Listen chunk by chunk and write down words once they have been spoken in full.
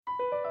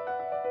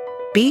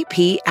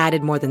BP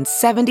added more than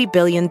 $70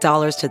 billion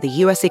to the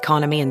U.S.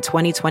 economy in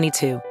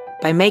 2022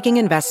 by making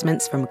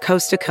investments from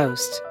coast to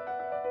coast.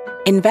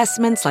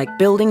 Investments like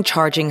building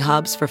charging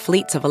hubs for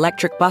fleets of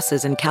electric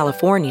buses in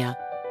California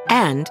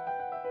and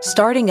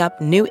starting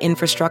up new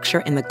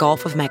infrastructure in the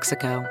Gulf of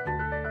Mexico.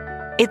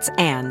 It's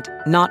and,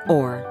 not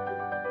or.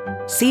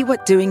 See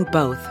what doing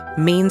both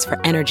means for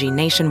energy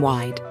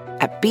nationwide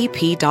at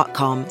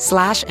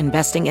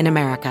bp.com/investing in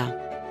America.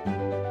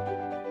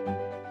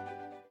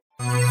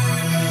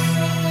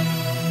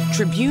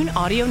 Tribune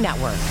Audio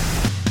Network.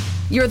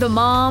 You're the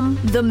mom,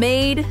 the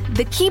maid,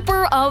 the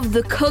keeper of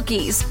the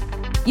cookies.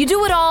 You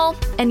do it all,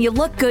 and you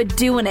look good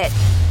doing it.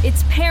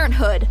 It's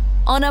parenthood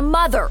on a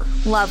mother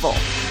level.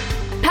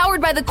 Powered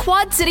by the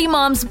Quad City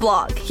Moms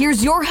blog,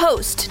 here's your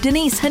host,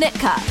 Denise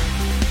Hanitka.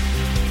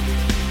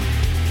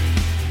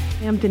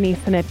 I'm Denise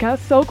Hanitka.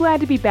 So glad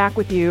to be back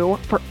with you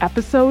for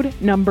episode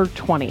number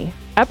 20.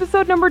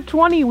 Episode number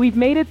 20, we've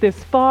made it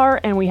this far,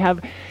 and we have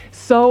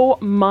so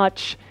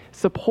much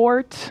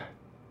support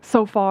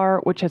so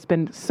far, which has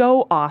been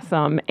so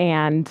awesome.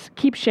 And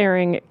keep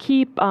sharing,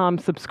 keep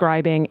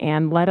subscribing,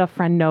 and let a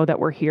friend know that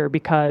we're here,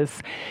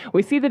 because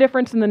we see the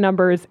difference in the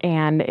numbers,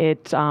 and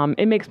it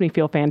makes me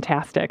feel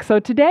fantastic. So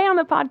today on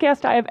the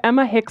podcast, I have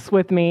Emma Hicks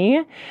with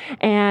me,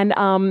 and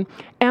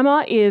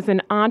Emma is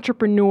an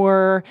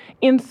entrepreneur,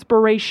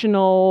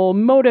 inspirational,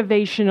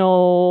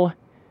 motivational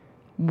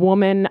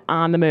woman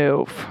on the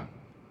move.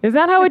 Is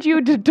that how would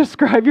you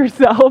describe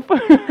yourself?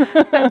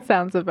 That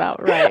sounds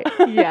about right.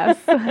 Yes.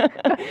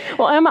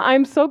 Well, Emma,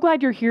 I'm so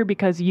glad you're here,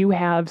 because you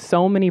have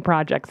so many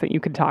projects that you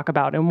could talk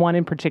about. And one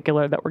in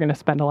particular that we're going to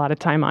spend a lot of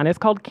time on is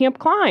called Camp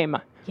Climb.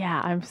 Yeah,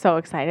 I'm so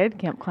excited.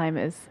 Camp Climb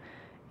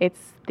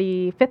it's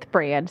the 5th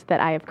brand that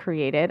I have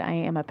created. I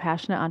am a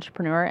passionate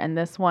entrepreneur, and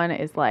this one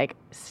is like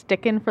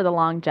sticking for the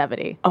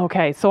longevity.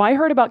 Okay, so I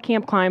heard about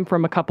Camp Climb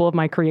from a couple of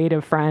my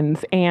creative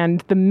friends,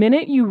 and the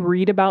minute you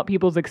read about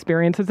people's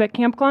experiences at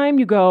Camp Climb,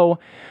 you go,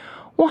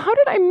 well, how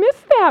did I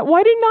miss that?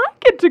 Why didn't I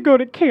get to go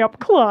to Camp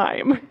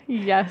Climb?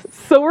 Yes.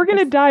 So we're going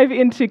to dive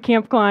into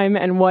Camp Climb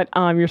and what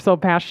you're so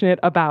passionate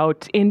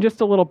about in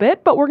just a little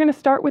bit, but we're going to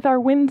start with our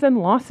wins and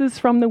losses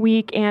from the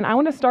week. And I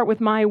want to start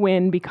with my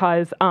win,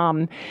 because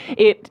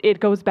it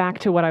goes back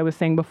to what I was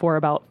saying before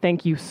about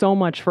thank you so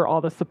much for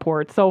all the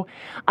support. So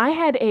I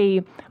had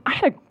a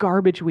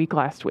garbage week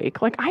last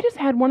week. Like, I just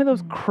had one of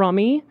those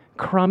crummy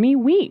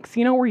weeks,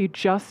 where you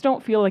just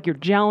don't feel like you're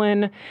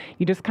gelling.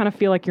 You just kind of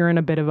feel like you're in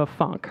a bit of a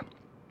funk.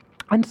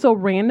 And so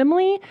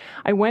randomly,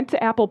 I went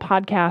to Apple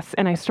Podcasts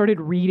and I started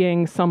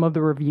reading some of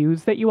the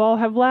reviews that you all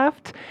have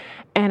left.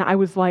 And I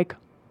was like,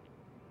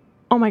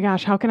 oh my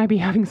gosh, how can I be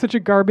having such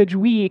a garbage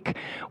week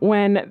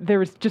when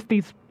there's just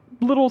these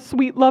little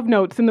sweet love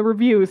notes in the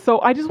reviews? So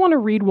I just want to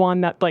read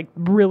one that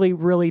really,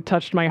 really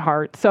touched my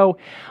heart. So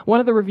one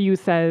of the reviews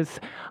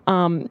says,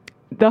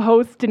 the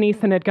host, Denise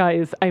Hanitka,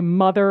 is a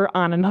mother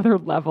on another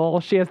level.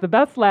 She has the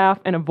best laugh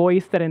and a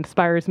voice that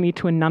inspires me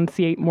to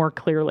enunciate more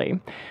clearly.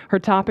 Her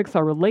topics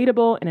are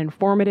relatable and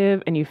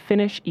informative, and you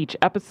finish each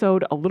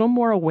episode a little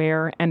more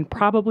aware and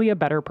probably a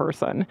better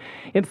person.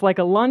 It's like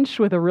a lunch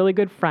with a really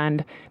good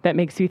friend that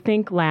makes you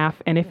think,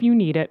 laugh, and if you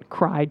need it,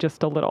 cry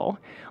just a little.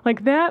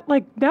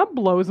 That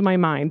blows my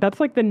mind. That's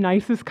like the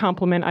nicest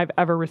compliment I've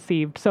ever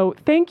received. So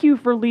thank you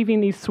for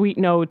leaving these sweet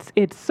notes.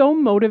 It's so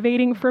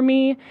motivating for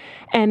me,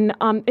 and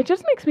it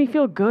just makes me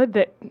feel good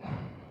that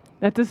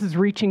this is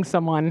reaching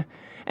someone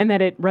and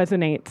that it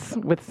resonates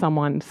with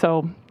someone.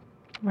 So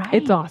Right.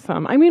 It's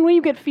awesome. I mean, when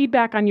you get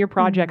feedback on your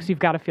projects, you've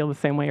got to feel the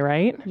same way,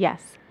 right?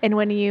 Yes. And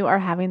when you are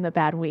having the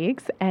bad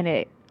weeks and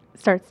it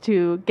starts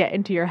to get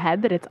into your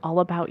head that it's all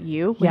about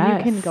you, when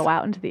you can go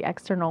out into the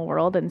external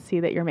world and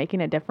see that you're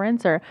making a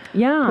difference or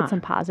put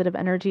some positive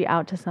energy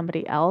out to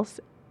somebody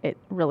else, it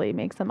really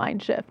makes a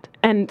mind shift.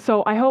 And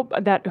so I hope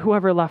that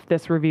whoever left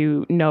this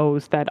review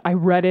knows that I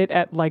read it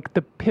at like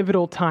the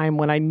pivotal time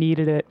when I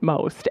needed it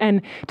most.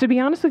 And to be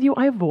honest with you,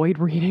 I avoid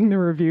reading the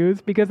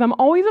reviews because I'm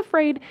always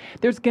afraid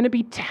there's going to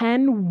be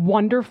 10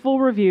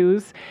 wonderful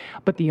reviews,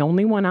 but the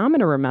only one I'm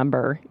going to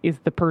remember is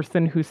the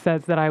person who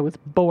says that I was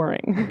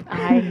boring.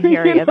 I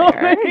hear you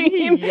there. I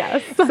mean?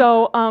 Yes.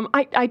 So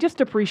I just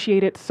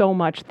appreciate it so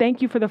much.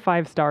 Thank you for the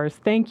 5 stars.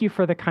 Thank you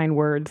for the kind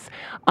words.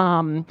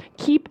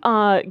 Keep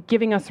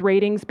giving us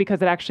ratings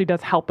because it actually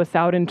does help us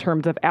out in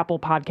terms of Apple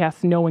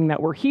Podcasts knowing that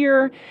we're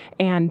here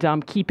and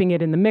keeping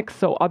it in the mix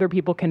so other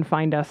people can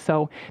find us.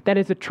 So that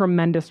is a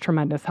tremendous,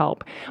 tremendous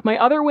help. My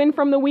other win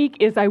from the week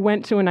is I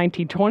went to a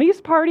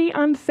 1920s party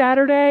on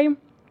Saturday.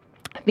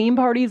 Theme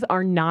parties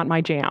are not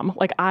my jam.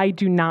 Like, I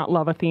do not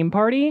love a theme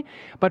party,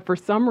 but for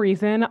some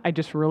reason, I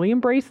just really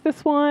embraced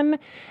this one,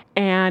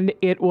 and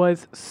it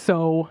was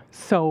so,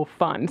 so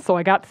fun. So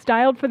I got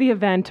styled for the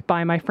event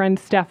by my friend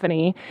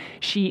Stephanie.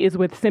 She is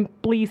with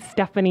Simply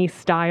Stephanie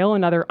Style,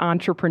 another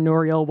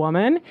entrepreneurial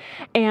woman,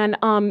 and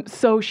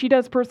so she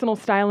does personal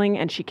styling,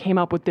 and she came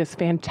up with this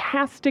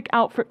fantastic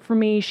outfit for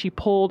me. She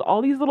pulled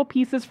all these little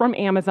pieces from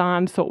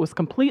Amazon, so it was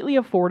completely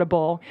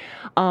affordable.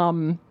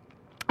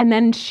 And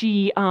then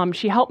she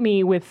helped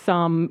me with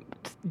some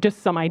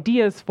just some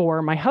ideas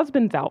for my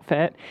husband's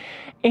outfit.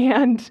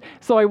 And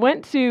so I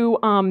went to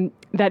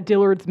that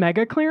Dillard's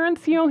Mega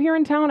Clearance, here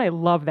in town. I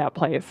love that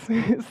place.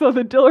 So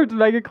the Dillard's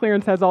Mega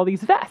Clearance has all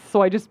these vests.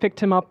 So I just picked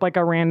him up like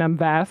a random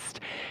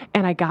vest,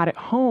 and I got it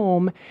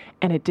home,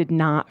 and it did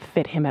not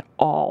fit him at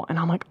all. And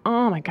I'm like,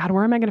 oh my God,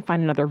 where am I going to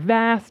find another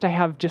vest? I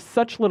have just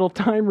such little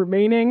time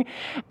remaining.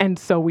 And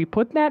so we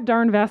put that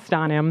darn vest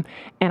on him,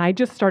 and I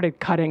just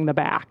started cutting the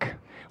back.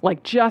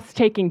 Like just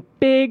taking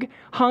big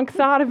hunks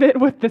out of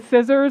it with the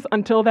scissors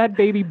until that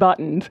baby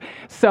buttoned.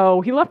 So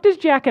he left his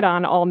jacket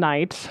on all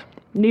night,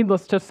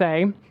 needless to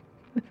say.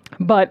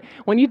 But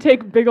when you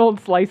take big old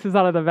slices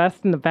out of the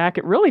vest in the back,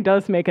 it really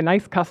does make a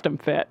nice custom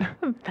fit.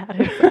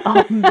 That is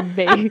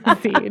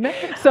amazing.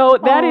 So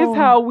that is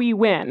how we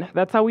win.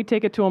 That's how we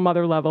take it to a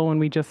mother level when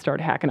we just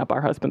start hacking up our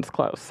husband's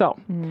clothes. So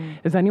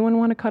does anyone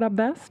want to cut up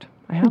vest?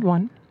 I have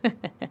one.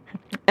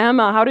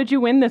 Emma, how did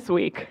you win this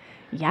week?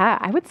 Yeah,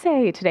 I would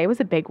say today was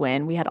a big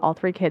win. We had all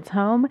 3 kids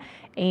home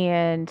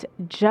and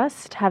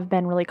just have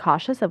been really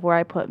cautious of where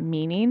I put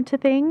meaning to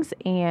things,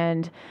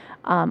 and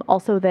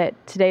also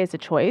that today is a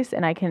choice,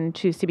 and I can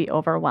choose to be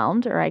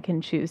overwhelmed or I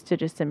can choose to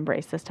just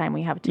embrace this time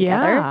we have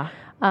together.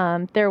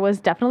 Yeah. There was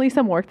definitely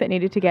some work that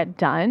needed to get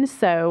done,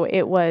 so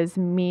it was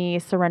me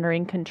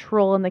surrendering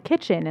control in the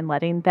kitchen and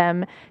letting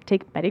them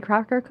take Betty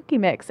Crocker cookie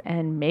mix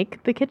and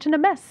make the kitchen a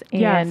mess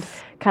and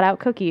cut out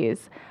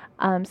cookies.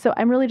 So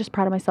I'm really just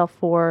proud of myself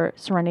for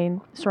surrendering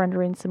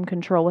some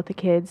control with the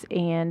kids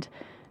and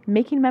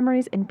making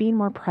memories and being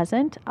more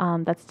present.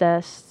 That's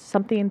just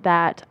something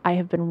that I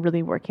have been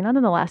really working on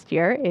in the last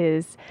year,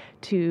 is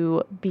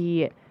to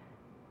be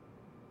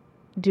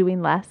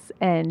doing less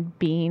and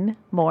being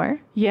more.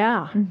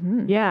 Yeah.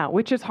 Mm-hmm. Yeah,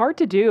 which is hard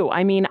to do.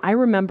 I mean, I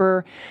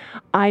remember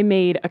I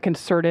made a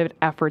concerted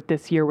effort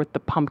this year with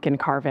the pumpkin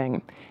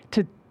carving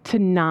to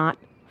not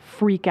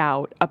freak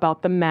out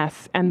about the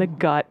mess and the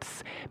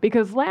guts,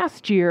 because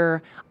last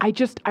year I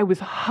was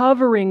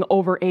hovering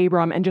over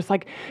Abram and just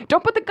like,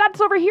 don't put the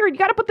guts over here. You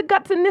got to put the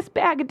guts in this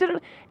bag.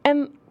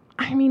 And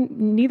I mean,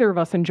 neither of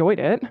us enjoyed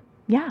it.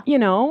 Yeah.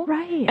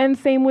 Right. And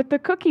same with the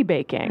cookie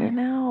baking. I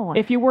know.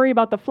 If you worry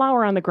about the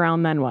flour on the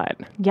ground, then what?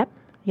 Yep.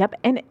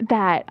 And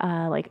that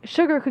like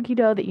sugar cookie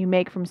dough that you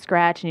make from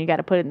scratch and you got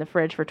to put it in the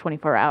fridge for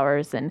 24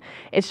 hours. And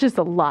it's just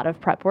a lot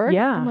of prep work.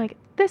 Yeah. I'm like,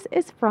 this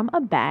is from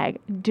a bag.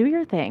 Do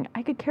your thing.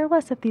 I could care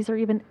less if these are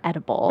even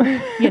edible.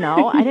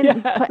 I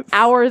didn't put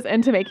hours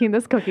into making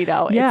this cookie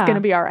dough. Yeah. It's going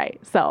to be all right.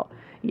 So,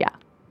 yeah.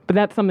 But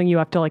that's something you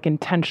have to like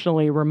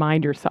intentionally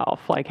remind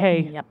yourself, like,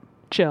 hey,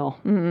 chill.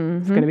 Mm-hmm.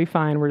 It's going to be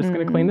fine. We're just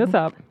going to clean this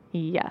up.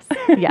 Yes,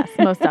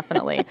 most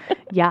definitely.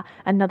 Yeah.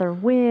 Another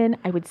win,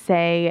 I would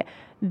say,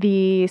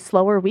 the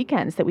slower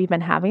weekends that we've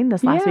been having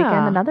this last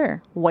weekend,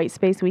 another white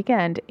space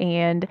weekend,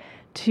 and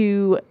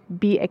to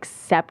be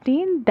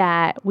accepting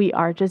that we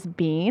are just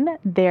being.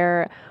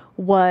 There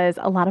was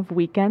a lot of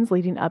weekends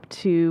leading up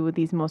to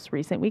these most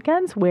recent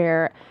weekends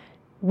where,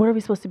 what are we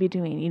supposed to be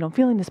doing?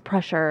 Feeling this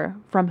pressure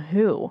from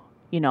who?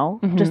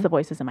 Just the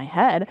voices in my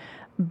head,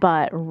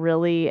 but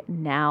really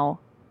now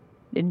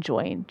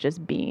enjoying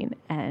just being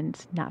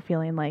and not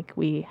feeling like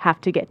we have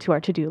to get to our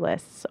to-do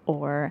lists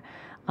or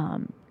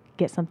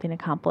get something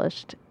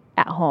accomplished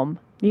at home.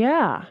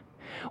 Yeah.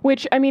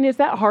 Which, I mean, is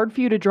that hard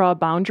for you to draw a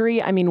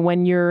boundary? I mean,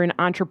 when you're an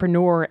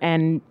entrepreneur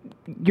and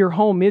your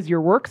home is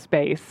your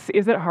workspace,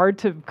 is it hard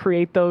to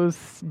create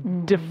those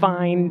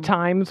defined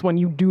times when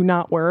you do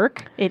not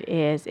work? It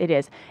is.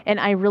 And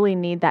I really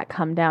need that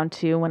come down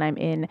too when I'm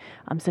in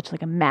such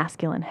like a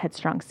masculine,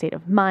 headstrong state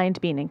of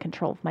mind, being in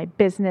control of my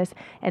business,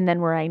 and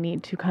then where I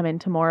need to come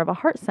into more of a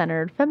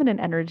heart-centered, feminine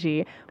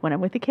energy when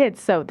I'm with the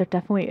kids. So there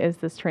definitely is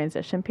this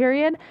transition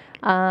period.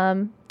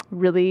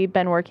 Really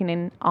been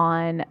working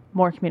on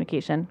more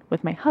communication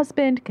with my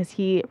husband because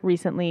he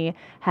recently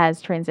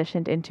has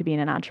transitioned into being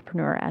an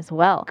entrepreneur as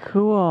well.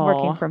 Cool.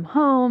 Working from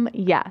home.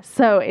 Yeah.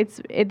 So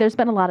there's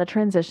been a lot of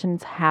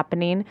transitions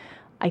happening.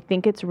 I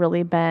think it's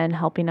really been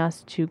helping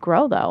us to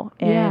grow though.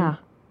 And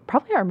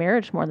probably our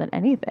marriage more than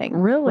anything.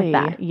 Really?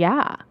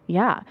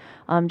 Yeah.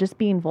 Just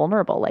being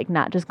vulnerable, like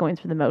not just going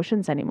through the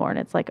motions anymore. And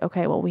it's like,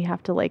 okay, well, we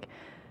have to like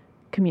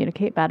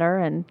communicate better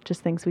and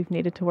just things we've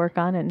needed to work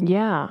on. And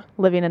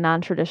living a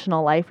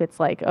non-traditional life, it's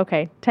like,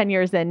 okay, 10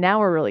 years in, now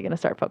we're really going to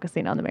start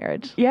focusing on the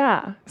marriage.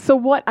 Yeah. So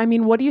what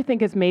do you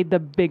think has made the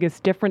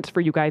biggest difference for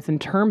you guys in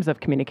terms of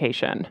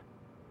communication?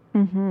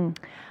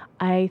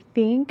 I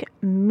think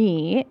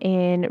me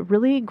in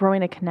really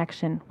growing a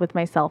connection with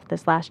myself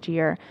this last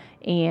year.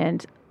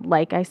 And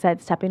like I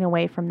said, stepping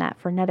away from that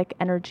frenetic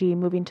energy,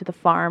 moving to the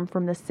farm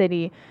from the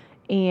city,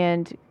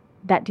 and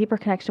that deeper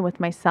connection with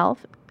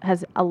myself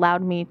has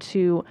allowed me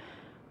to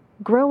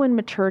grow in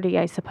maturity,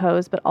 I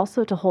suppose, but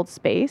also to hold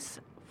space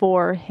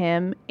for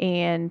him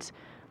and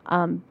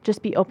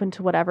just be open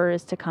to whatever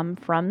is to come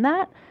from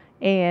that.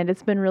 And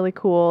it's been really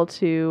cool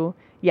to,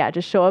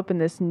 just show up in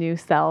this new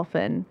self.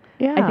 And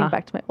I think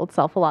back to my old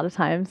self a lot of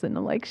times, and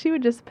I'm like, she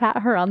would just pat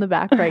her on the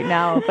back right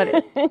now,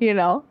 but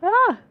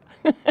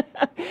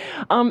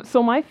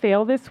So my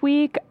fail this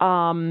week,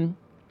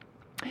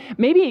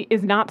 maybe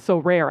is not so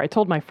rare. I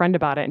told my friend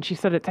about it, and she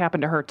said it's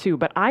happened to her too.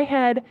 But I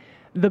had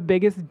the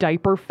biggest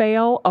diaper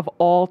fail of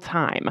all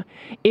time.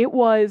 It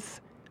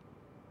was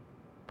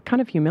kind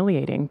of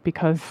humiliating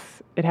because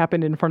it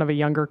happened in front of a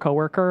younger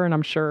coworker, and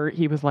I'm sure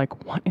he was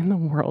like, what in the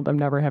world? I'm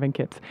never having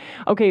kids.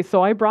 Okay,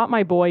 so I brought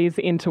my boys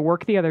into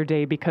work the other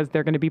day because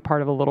they're going to be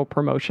part of a little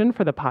promotion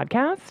for the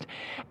podcast.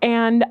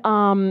 And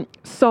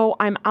so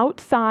I'm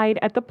outside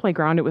at the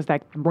playground. It was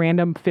that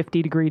random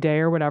 50-degree day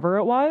or whatever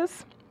it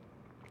was.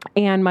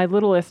 And my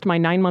littlest, my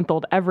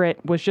 9-month-old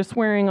Everett, was just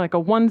wearing like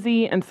a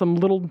onesie and some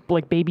little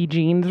like baby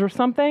jeans or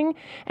something.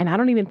 And I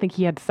don't even think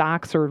he had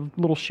socks or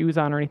little shoes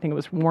on or anything. It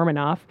was warm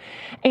enough.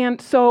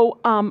 And so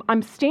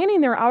I'm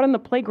standing there out on the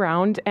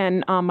playground,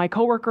 and my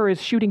coworker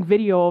is shooting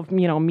video of,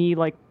 me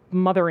like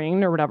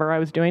mothering or whatever I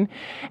was doing.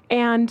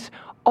 And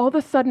all of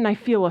a sudden I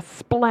feel a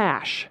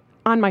splash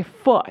on my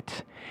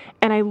foot.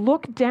 And I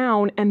look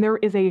down, and there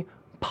is a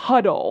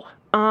puddle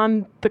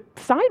on the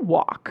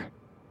sidewalk.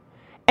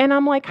 And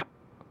I'm like,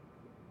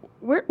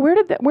 where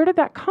did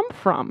that come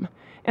from?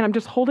 And I'm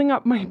just holding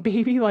up my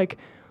baby like,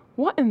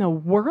 what in the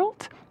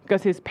world?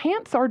 Because his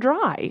pants are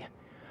dry.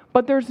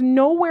 But there's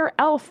nowhere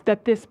else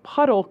that this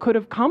puddle could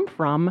have come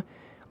from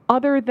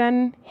other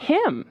than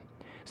him.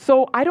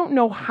 So I don't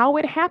know how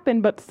it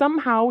happened, but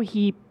somehow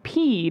he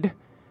peed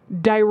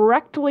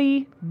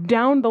directly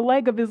down the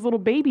leg of his little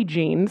baby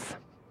jeans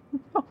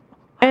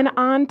and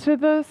onto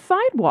the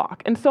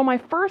sidewalk. And so my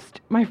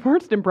first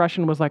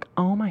impression was like,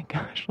 oh my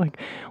gosh, like,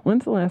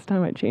 when's the last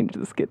time I changed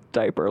this kid's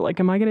diaper? Like,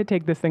 am I going to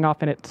take this thing off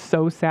and it's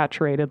so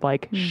saturated?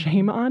 Like,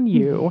 shame on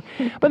you.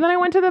 But then I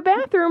went to the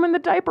bathroom and the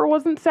diaper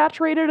wasn't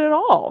saturated at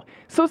all.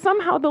 So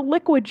somehow the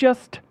liquid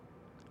just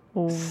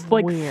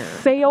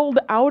sailed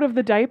out of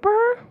the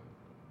diaper.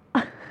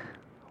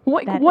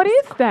 What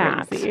is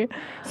that?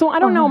 So I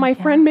don't know. My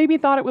friend maybe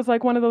thought it was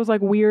like one of those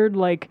like weird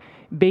like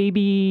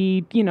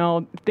baby,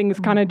 things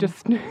kind of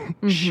just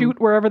shoot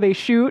wherever they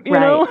shoot, you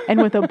know?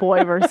 And with a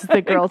boy versus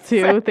the girl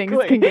too, things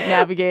can get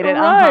navigated.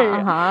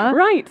 Right.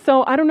 Right.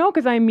 So I don't know,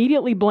 because I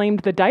immediately blamed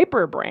the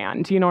diaper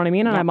brand, you know what I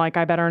mean? And I'm like,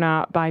 I better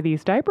not buy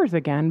these diapers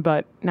again.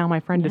 But now my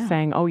friend is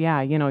saying, oh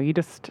yeah, you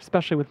just,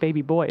 especially with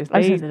baby boys. I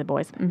was going to say the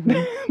boys.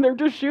 Mm-hmm. They're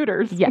just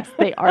shooters. Yes,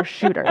 they are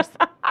shooters.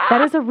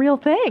 That is a real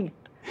thing.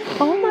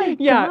 Oh my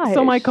gosh.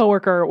 So my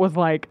coworker was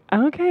like,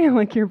 okay,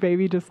 like your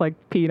baby just like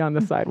peed on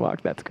the sidewalk.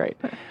 That's great.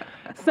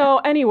 So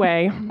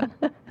anyway,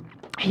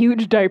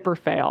 huge diaper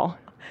fail.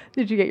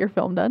 Did you get your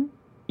film done?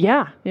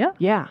 Yeah.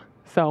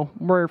 So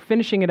we're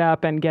finishing it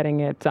up and getting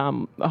it,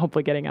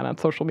 hopefully getting it on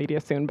social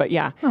media soon. But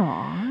yeah.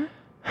 Aww.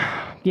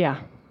 Yeah.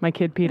 My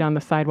kid peed on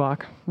the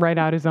sidewalk, right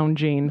out his own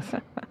jeans.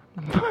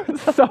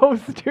 So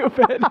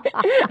stupid.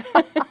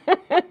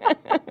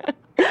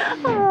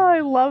 Oh,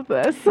 I love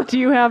this. Do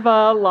you have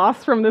a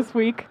loss from this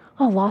week?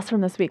 Oh, loss from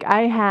this week.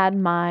 I had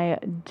my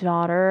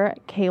daughter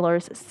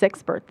Kayla's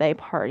 6th birthday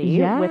party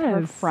with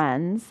her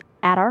friends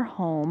at our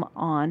home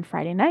on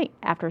Friday night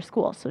after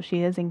school. So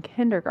she is in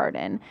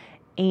kindergarten,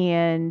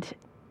 and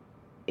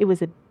it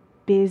was a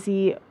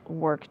busy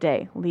work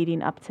day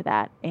leading up to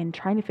that and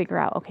trying to figure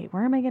out, okay,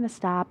 where am I going to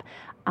stop?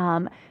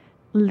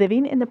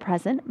 Living in the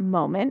present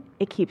moment,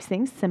 it keeps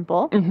things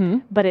simple,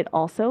 but it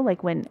also,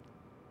 like, when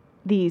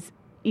these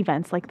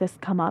events like this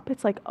come up,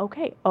 it's like,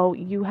 okay,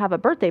 you have a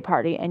birthday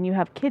party and you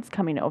have kids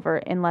coming over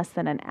in less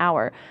than an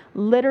hour,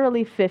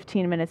 literally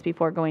 15 minutes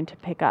before going to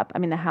pick up. I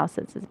mean, the house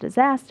is a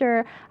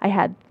disaster. I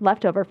had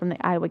leftover from the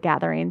Iowa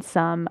gathering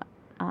some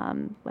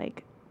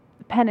like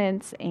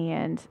pennants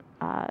and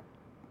I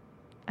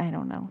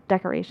don't know,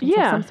 decorations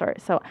of some sort.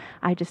 So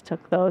I just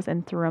took those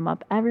and threw them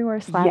up everywhere,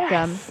 slapped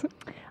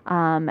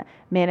them.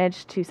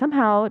 Managed to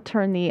somehow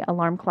turn the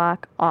alarm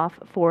clock off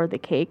for the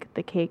cake.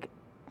 The cake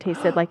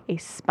tasted like a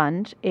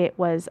sponge. It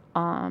was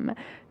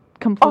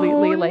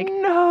completely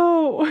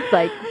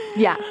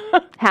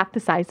half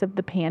the size of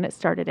the pan it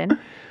started in.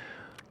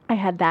 I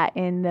had that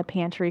in the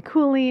pantry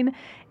cooling,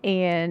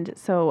 and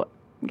so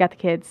got the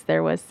kids.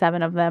 There was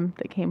 7 of them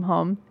that came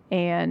home,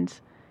 and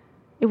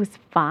it was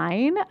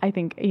fine. I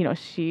think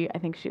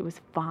she was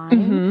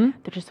fine.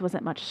 There just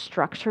wasn't much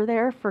structure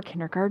there for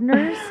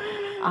kindergartners.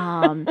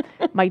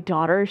 My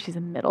daughter, she's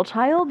a middle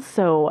child,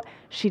 so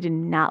she did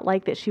not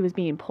like that she was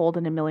being pulled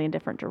in a million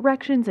different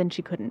directions and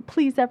she couldn't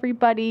please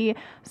everybody.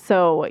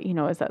 So,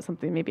 is that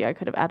something maybe I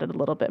could have added a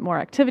little bit more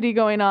activity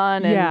going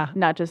on and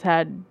not just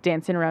had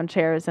dancing around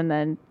chairs and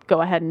then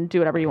go ahead and do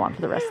whatever you want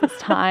for the rest of this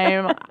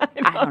time?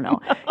 I don't know.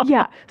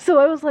 Yeah. So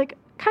I was like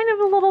kind of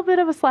a little bit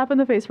of a slap in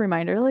the face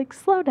reminder, like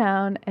slow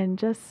down and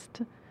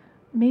just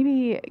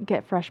maybe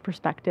get fresh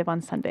perspective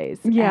on Sundays.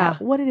 Yeah.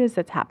 What it is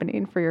that's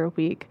happening for your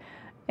week.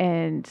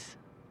 And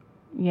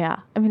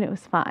it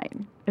was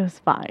fine. It was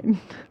fine.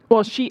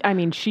 Well, she's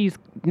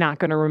not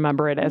going to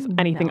remember it as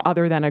anything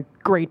other than a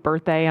great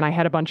birthday. And I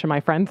had a bunch of my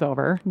friends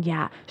over.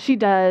 Yeah. She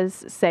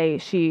does say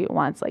she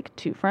wants like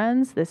 2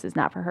 friends. This is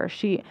not for her.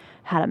 She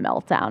had a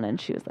meltdown and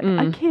she was like,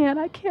 I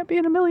can't be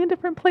in a million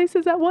different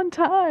places at one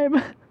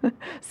time.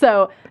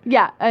 So,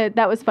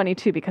 that was funny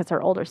too, because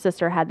her older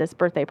sister had this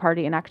birthday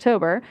party in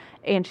October,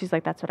 and she's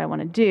like, that's what I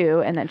want to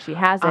do. And then she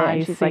has it,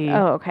 and she's like,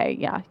 oh, okay,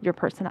 yeah, your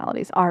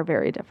personalities are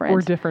very different.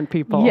 We're different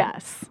people.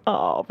 Yes.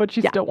 Oh, but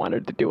she still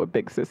wanted to do what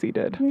Big Sissy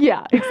did.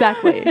 Yeah,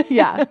 exactly.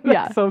 Yeah,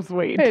 That's so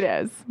sweet. It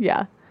is,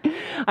 yeah.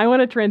 I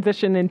want to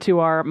transition into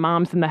our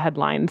moms in the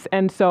headlines.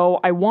 And so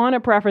I want to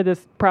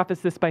preface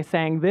this by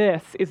saying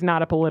this is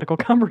not a political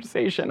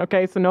conversation,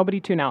 okay? So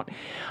nobody tune out.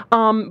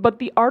 But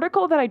the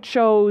article that I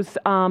chose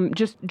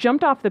just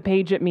jumped off the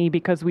page at me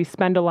because we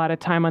spend a lot of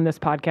time on this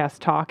podcast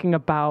talking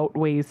about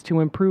ways to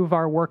improve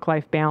our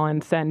work-life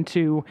balance and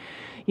to,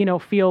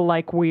 feel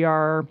like we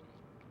are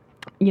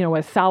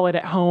as solid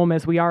at home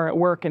as we are at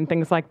work and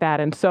things like that.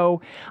 And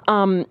so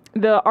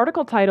the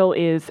article title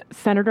is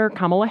Senator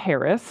Kamala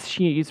Harris.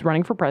 She's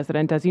running for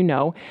president, as you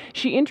know.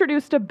 She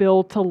introduced a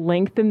bill to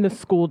lengthen the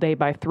school day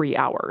by 3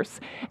 hours.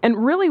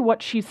 And really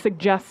what she's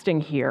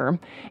suggesting here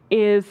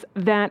is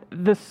that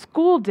the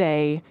school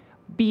day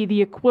be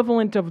the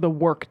equivalent of the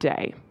work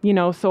day.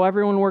 So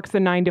everyone works the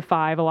 9 to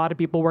 5. A lot of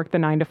people work the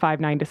 9 to 5,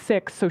 9 to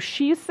 6. So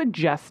she's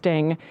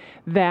suggesting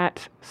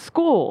that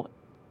school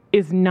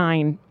is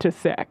 9 to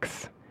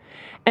 6.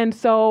 And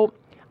so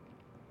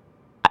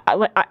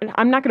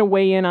I'm not going to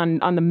weigh in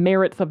on the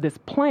merits of this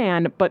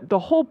plan, but the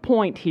whole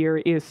point here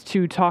is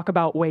to talk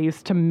about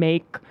ways to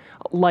make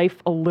life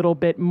a little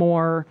bit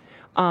more,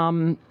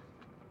 to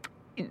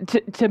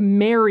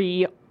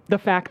marry the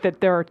fact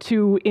that there are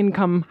 2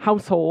 income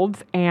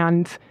households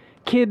and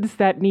kids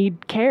that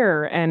need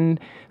care and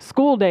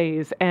school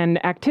days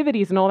and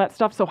activities and all that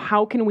stuff. So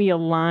how can we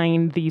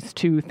align these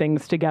 2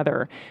 things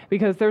together?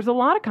 Because there's a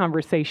lot of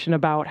conversation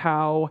about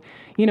how,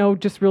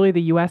 just really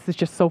the U.S. is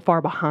just so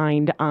far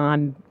behind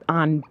on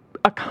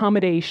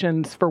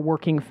accommodations for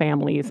working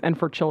families and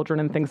for children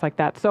and things like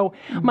that. So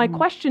my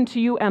question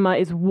to you, Emma,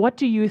 is what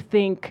do you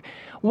think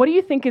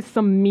is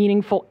some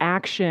meaningful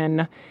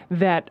action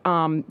that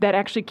that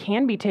actually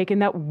can be taken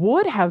that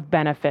would have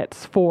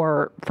benefits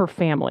for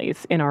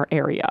families in our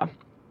area?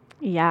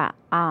 Yeah.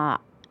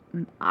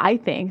 I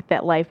think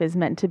that life is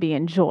meant to be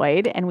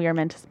enjoyed and we are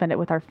meant to spend it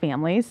with our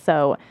families.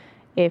 So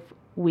if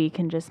we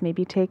can just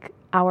maybe take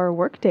our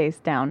work days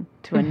down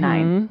to a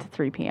 9 to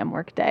 3 p.m.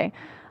 work day.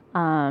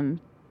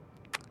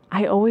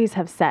 I always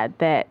have said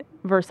that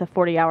versus a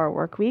 40-hour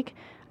work week,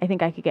 I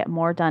think I could get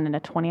more done in a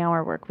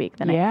 20-hour work week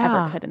than I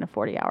ever could in a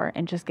 40-hour,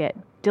 and just get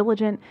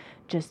diligent,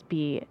 just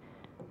be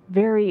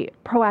very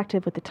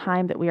proactive with the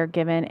time that we are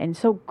given, and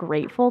so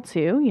grateful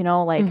too,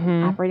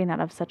 operating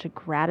out of such a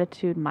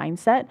gratitude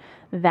mindset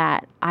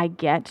that I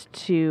get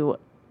to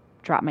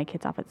drop my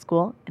kids off at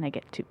school and I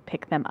get to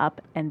pick them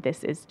up, and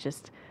this is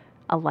just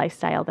a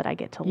lifestyle that I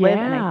get to live,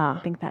 and I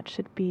think that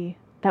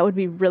would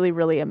be really,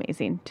 really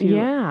amazing too.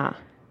 Yeah.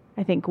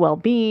 I think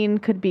well-being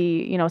could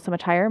be, so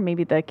much higher.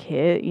 Maybe the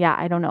kid,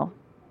 I don't know,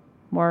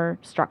 more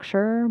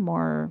structure,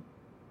 more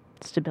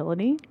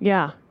stability.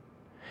 Yeah.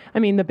 I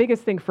mean, the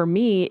biggest thing for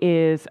me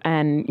is,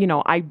 and,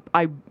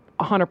 I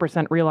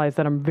 100% realize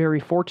that I'm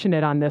very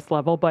fortunate on this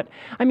level, but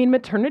I mean,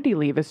 maternity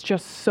leave is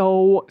just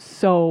so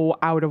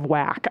out of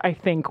whack, I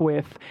think,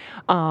 with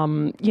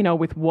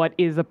what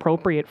is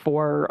appropriate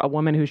for a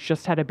woman who's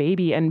just had a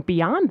baby and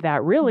beyond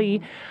that,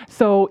 really.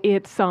 So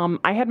it's,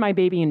 I had my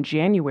baby in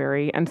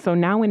January, and so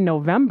now in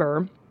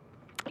November,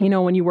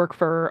 when you work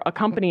for a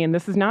company, and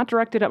this is not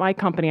directed at my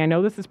company, I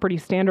know this is pretty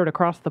standard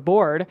across the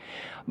board,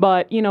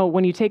 but,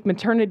 when you take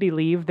maternity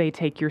leave, they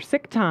take your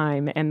sick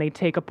time and they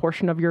take a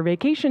portion of your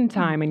vacation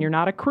time and you're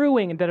not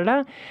accruing and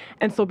da-da-da.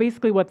 And so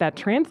basically what that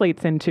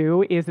translates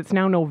into is it's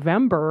now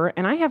November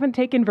and I haven't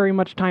taken very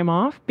much time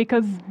off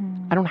because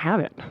I don't have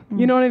it.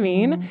 You know what I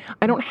mean?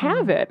 I don't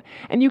have it.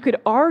 And you could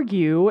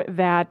argue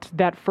that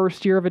that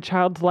first year of a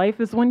child's life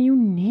is when you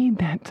need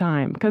that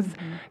time, because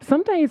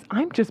some days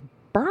I'm just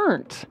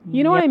burnt.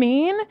 You know what I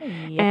mean?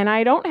 Yep. And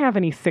I don't have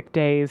any sick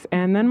days.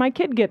 And then my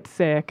kid gets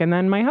sick. And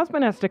then my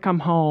husband has to come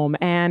home.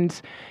 And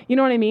you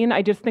know what I mean?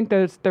 I just think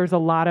there's a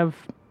lot of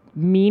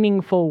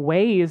meaningful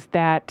ways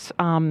that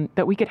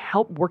that we could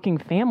help working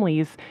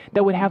families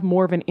that would have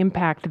more of an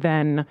impact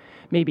than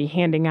maybe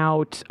handing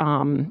out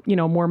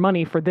more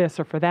money for this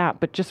or for that,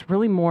 but just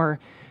really more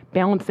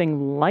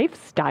balancing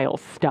lifestyle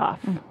stuff,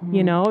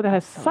 that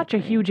has such a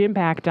huge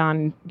impact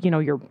on,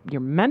 your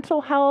mental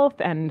health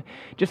and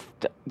just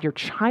your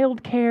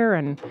child care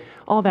and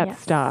all that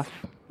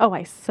stuff. Oh,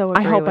 I so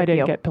agree. I hope I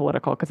didn't get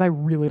political because I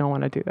really don't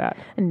want to do that.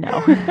 No.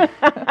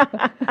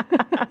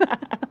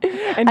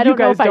 And you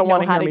guys don't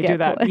want to hear me do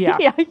that. Yeah.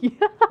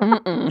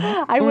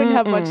 I wouldn't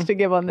have much to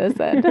give on this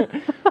end.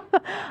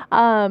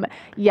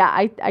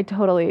 I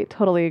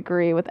totally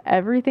agree with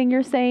everything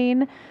you're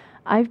saying.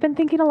 I've been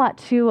thinking a lot,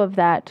 too, of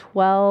that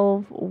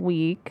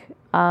 12-week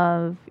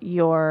of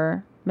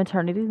your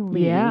maternity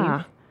leave.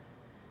 Yeah.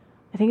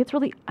 I think it's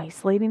really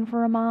isolating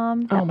for a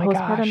mom, that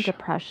postpartum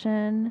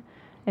depression.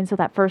 And so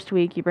that first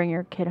week, you bring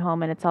your kid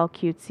home and it's all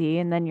cutesy,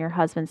 and then your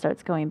husband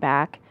starts going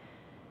back.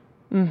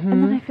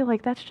 And then I feel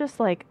like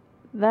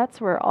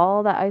that's where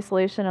all that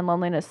isolation and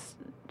loneliness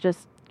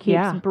just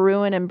keeps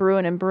brewing and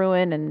brewing and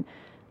brewing. And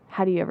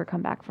how do you ever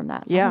come back from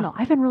that? Yeah. I don't know.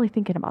 I've been really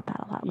thinking about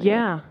that a lot lately.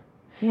 Yeah.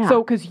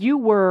 So, because you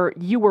were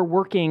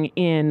working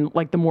in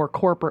like the more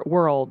corporate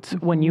world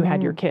when you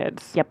had your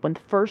kids. Yep. When the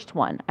first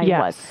one I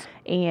was,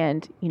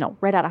 and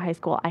right out of high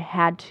school, I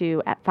had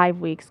to at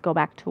 5 weeks go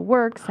back to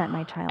work, sent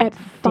my child at to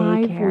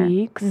 5 daycare.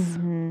 weeks.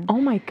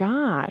 Oh my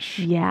gosh.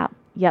 Yeah.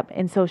 Yep.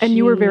 And so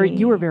you were very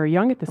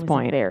young at this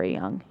point. Very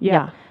young.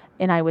 Yeah. Yep.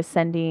 And I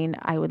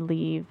would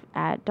leave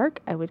at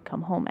dark. I would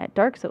come home at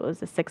dark. So it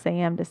was a 6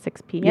 a.m. to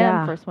 6 p.m.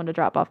 Yeah. First one to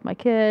drop off my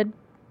kid,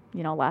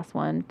 last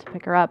one to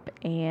pick her up.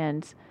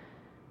 And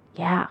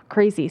yeah,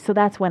 crazy. So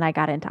that's when I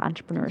got into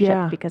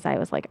entrepreneurship because I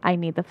was like, I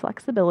need the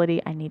flexibility.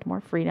 I need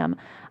more freedom.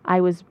 I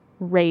was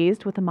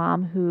raised with a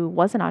mom who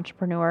was an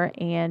entrepreneur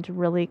and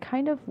really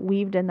kind of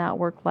weaved in that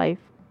work-life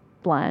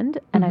blend.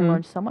 And I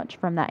learned so much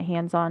from that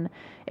hands-on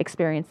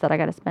experience that I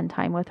got to spend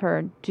time with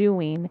her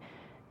doing.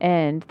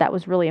 And that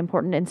was really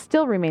important and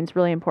still remains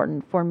really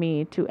important for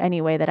me to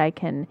any way that I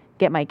can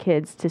get my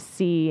kids to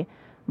see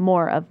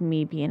more of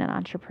me being an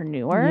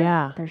entrepreneur.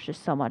 Yeah. There's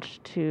just so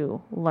much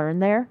to learn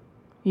there.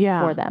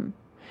 For them.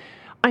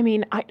 I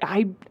mean,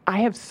 I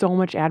have so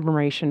much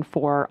admiration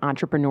for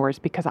entrepreneurs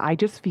because I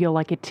just feel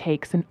like it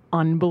takes an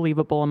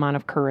unbelievable amount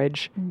of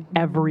courage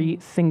every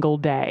single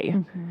day.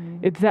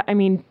 Do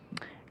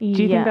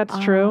you think that's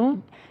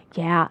true?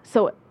 Yeah.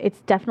 So it's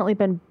definitely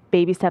been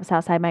baby steps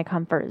outside my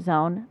comfort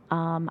zone.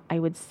 I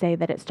would say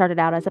that it started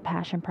out as a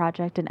passion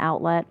project, an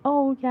outlet.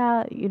 Oh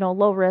yeah,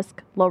 low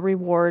risk, low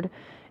reward.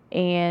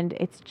 And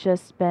it's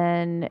just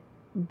been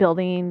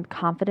building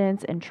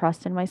confidence and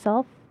trust in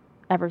myself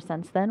ever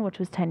since then, which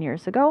was 10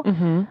 years ago.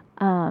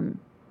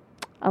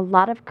 A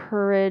lot of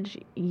courage.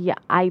 Yeah,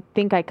 I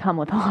think I come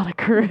with a lot of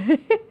courage,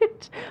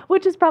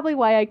 which is probably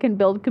why I can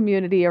build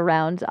community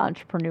around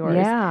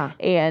entrepreneurs. Yeah.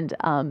 And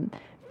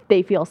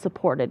they feel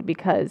supported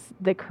because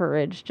the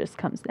courage just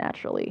comes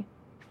naturally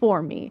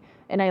for me.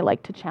 And I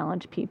like to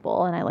challenge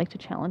people and I like to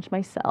challenge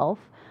myself.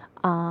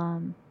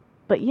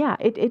 But yeah,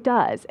 it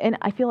does. And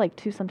I feel like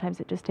too, sometimes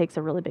it just takes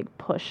a really big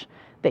push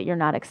that you're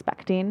not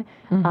expecting.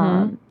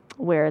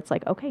 Where it's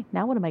like, okay,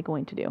 now what am I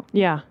going to do?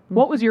 Yeah.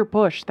 What was your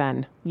push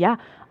then? Yeah.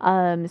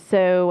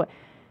 So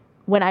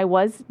when I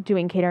was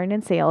doing catering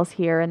and sales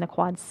here in the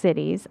Quad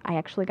Cities, I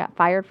actually got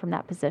fired from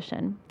that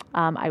position.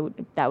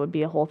 That would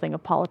be a whole thing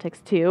of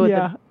politics too.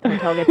 Yeah. The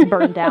hotel gets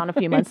burned down a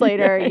few months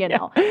later,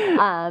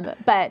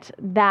 But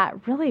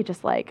that really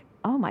just like,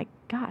 oh my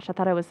gosh, I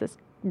thought I was this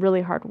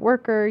really hard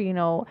worker,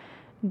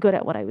 good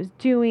at what I was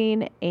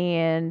doing.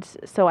 And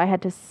so I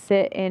had to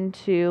sit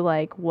into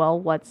like, well,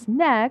 what's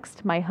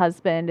next? My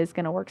husband is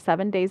going to work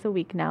 7 days a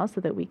week now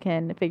so that we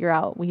can figure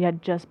out, we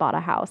had just bought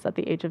a house at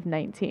the age of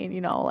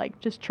 19, like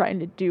just trying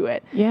to do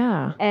it.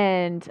 Yeah.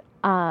 And,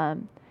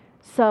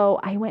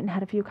 so I went and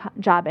had a few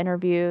job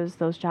interviews.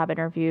 Those job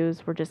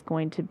interviews were just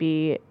going to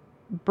be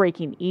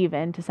breaking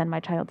even to send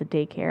my child to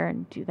daycare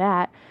and do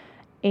that.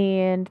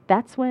 And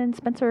that's when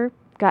Spencer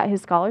got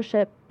his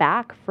scholarship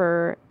back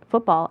for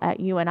football at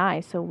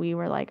UNI. So we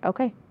were like,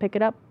 okay, pick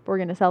it up. We're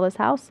going to sell this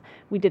house.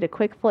 We did a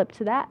quick flip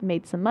to that,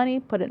 made some money,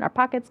 put it in our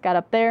pockets, got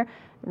up there,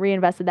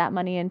 reinvested that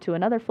money into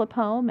another flip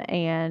home.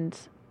 And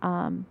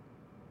then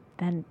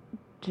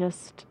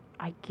just,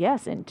 I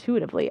guess,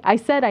 intuitively, I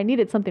said I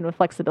needed something with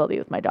flexibility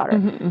with my daughter.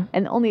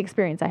 And the only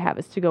experience I have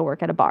is to go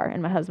work at a bar.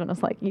 And my husband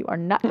was like, you are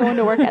not going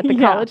to work at the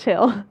College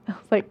Hill. I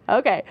was like,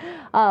 okay.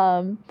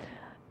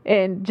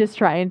 And just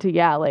trying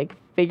to,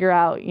 figure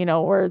out,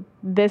 we're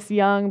this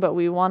young, but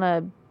we want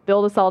to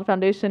build a solid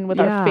foundation with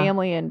our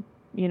family and,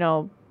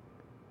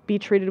 be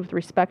treated with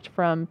respect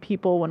from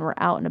people when we're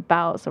out and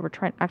about. So we're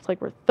trying to act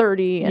like we're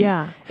 30.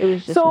 And it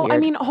was just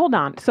weird. Hold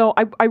on. So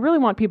I really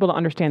want people to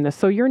understand this.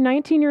 So you're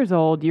 19 years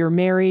old, you're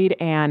married,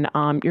 and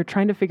you're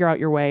trying to figure out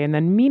your way. And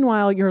then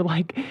meanwhile, you're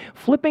like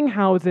flipping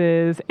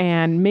houses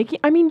and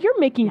you're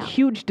making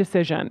huge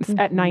decisions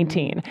at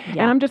 19. Yeah.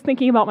 And I'm just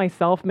thinking about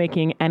myself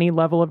making any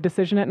level of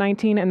decision at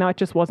 19, and that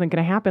just wasn't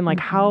going to happen.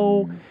 Like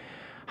how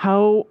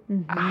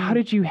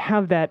did you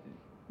have that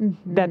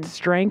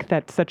strength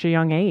at such a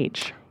young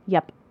age?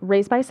 Yep.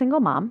 Raised by a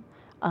single mom.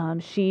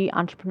 She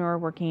entrepreneur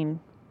working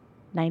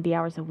 90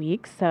 hours a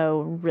week.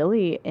 So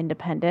really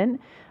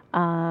independent.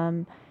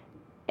 And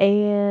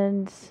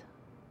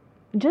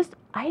just,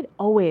 I'd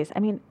always,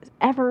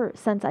 ever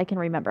since I can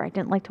remember, I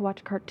didn't like to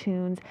watch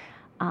cartoons.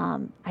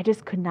 I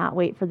just could not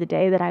wait for the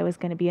day that I was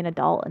going to be an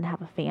adult and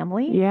have a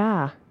family.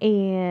 Yeah.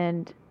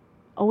 And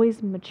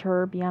always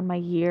mature beyond my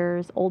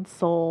years, old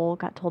soul,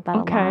 got told that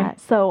a lot.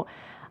 So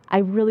I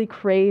really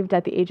craved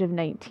at the age of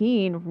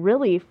 19,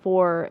 really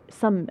for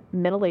some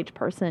middle-aged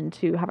person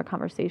to have a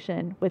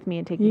conversation with me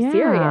and take me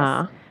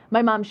serious.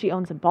 My mom, she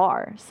owns a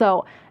bar.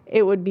 So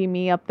it would be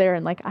me up there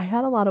and I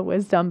had a lot of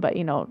wisdom, but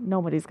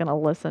nobody's going to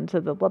listen to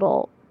the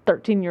little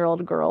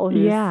 13-year-old girl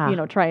who's,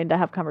 trying to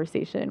have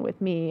conversation with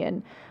me.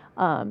 And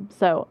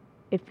so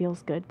it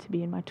feels good to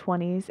be in my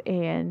 20s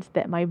and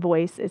that my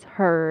voice is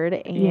heard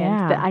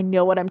and that I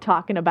know what I'm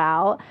talking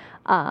about.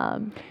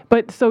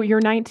 But so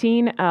you're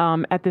 19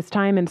 at this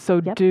time. And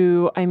so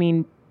do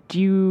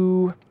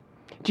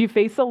Do you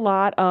face a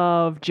lot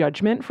of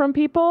judgment from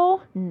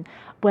people?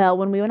 Well,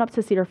 when we went up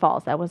to Cedar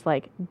Falls, I was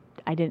like,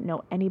 I didn't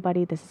know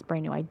anybody. This is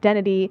brand new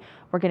identity.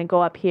 We're going to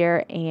go up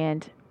here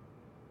and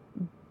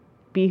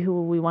be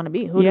who we want to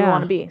be. Who do we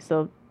want to be?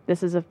 So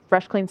this is a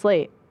fresh, clean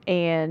slate.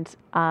 And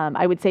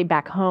I would say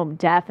back home,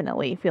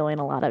 definitely feeling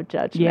a lot of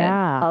judgment.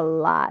 Yeah. A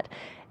lot.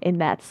 And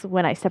that's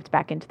when I stepped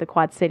back into the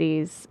Quad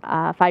Cities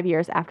 5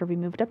 years after we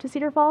moved up to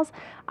Cedar Falls.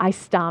 I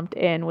stomped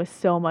in with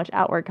so much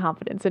outward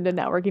confidence into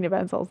networking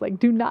events. I was like,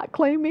 do not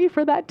claim me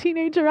for that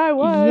teenager I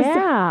was.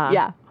 Yeah.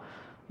 Yeah.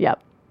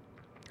 Yep.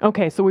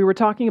 Okay, so we were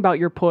talking about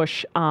your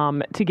push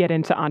to get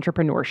into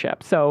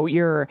entrepreneurship. So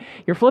you're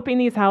flipping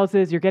these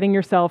houses, you're getting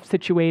yourself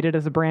situated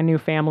as a brand new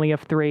family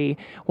of 3.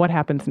 What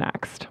happens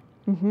next?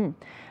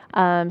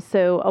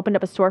 So opened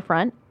up a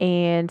storefront,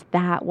 and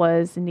that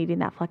was needing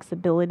that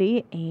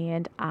flexibility.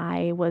 And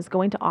I was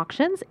going to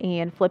auctions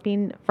and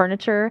flipping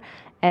furniture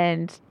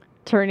and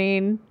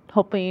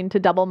hoping to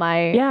double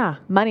my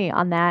money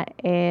on that.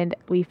 And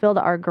we filled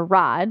our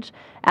garage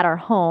at our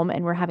home,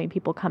 and we're having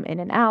people come in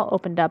and out.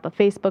 Opened up a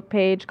Facebook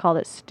page, called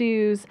it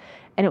Stews,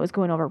 and it was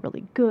going over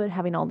really good,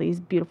 having all these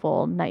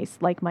beautiful, nice,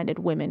 like-minded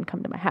women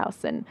come to my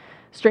house and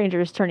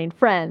strangers turning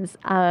friends.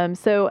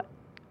 So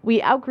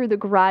we outgrew the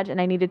garage, and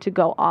I needed to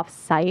go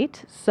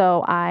off-site.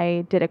 So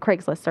I did a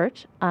Craigslist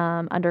search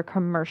under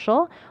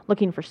commercial,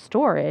 looking for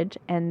storage,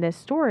 and this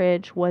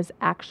storage was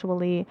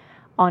actually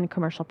on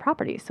commercial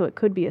property, so it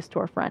could be a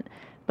storefront.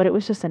 But it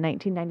was just a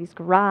 1990s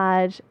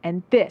garage,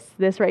 and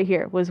this right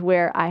here was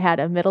where I had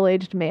a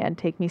middle-aged man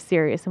take me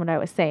serious in what I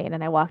was saying.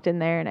 And I walked in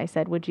there and I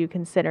said, would you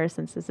consider,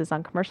 since this is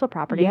on commercial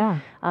property,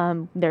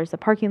 there's a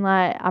parking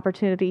lot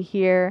opportunity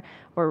here,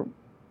 or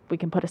we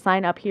can put a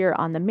sign up here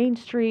on the main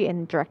street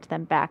and direct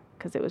them back,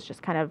 because it was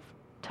just kind of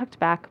tucked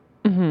back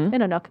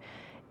in a nook.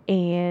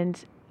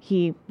 And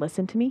he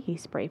listened to me. He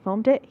spray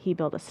foamed it. He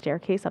built a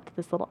staircase up to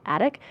this little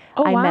attic.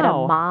 I met a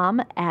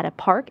mom at a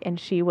park, and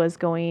she was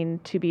going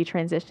to be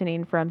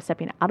transitioning from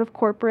stepping out of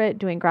corporate,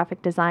 doing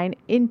graphic design,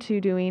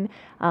 into doing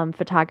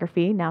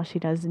photography. Now she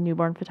does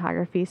newborn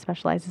photography,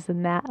 specializes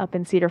in that up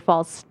in Cedar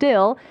Falls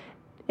still,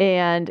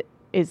 and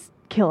is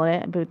killing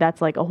it. But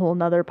that's like a whole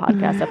nother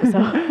podcast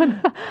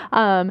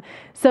episode.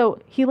 So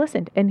he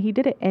listened, and he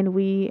did it. And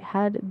we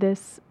had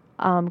this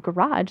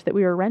garage that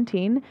we were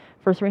renting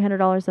for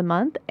 $300 a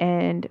month,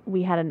 and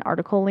we had an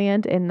article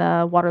land in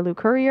the Waterloo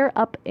Courier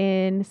up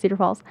in Cedar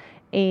Falls.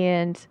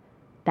 And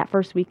that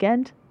first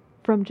weekend,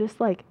 from just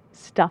like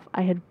stuff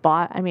I had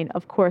bought, I mean,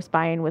 of course,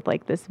 buying with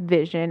like this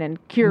vision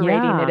and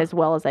curating it as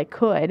well as I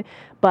could,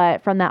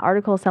 but from that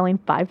article, selling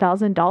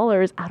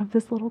 $5,000 out of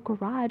this little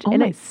garage,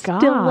 and it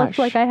still looked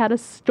like I had a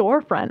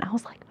storefront. I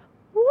was like,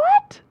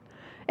 what?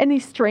 And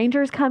these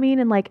strangers coming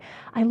and like,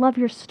 I love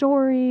your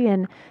story,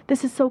 and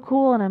this is so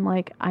cool. And I'm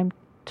like, I'm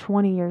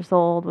 20 years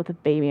old with a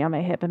baby on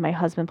my hip, and my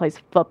husband plays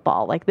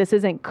football. Like, this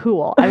isn't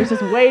cool. I was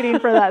just waiting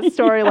for that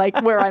story,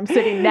 like where I'm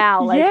sitting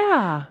now. Like,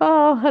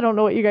 oh, I don't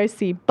know what you guys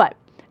see. But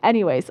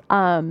anyways,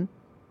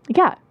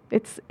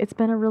 it's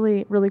been a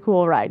really, really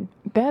cool ride.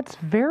 That's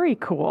very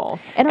cool.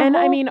 And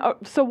I mean,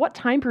 so what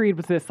time period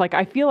was this? Like,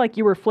 I feel like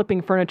you were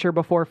flipping furniture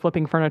before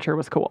flipping furniture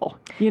was cool.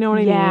 You know what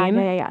I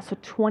mean? Yeah. So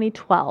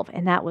 2012,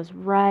 and that was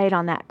right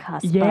on that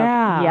cusp.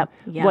 Yeah.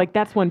 Yep. Like,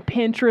 that's when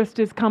Pinterest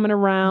is coming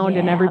around,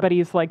 and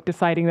everybody's like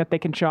deciding that they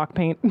can chalk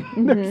paint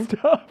their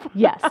stuff.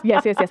 Yes.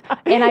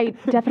 And I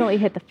definitely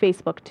hit the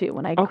Facebook too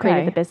when I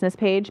created the business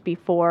page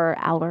before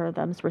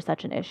algorithms were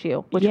such an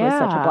issue, which was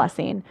such a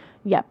blessing.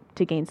 Yep,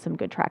 to gain some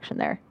good traction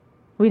there.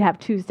 We'd have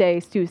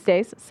Tuesdays,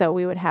 so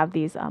we would have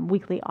these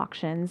weekly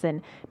auctions,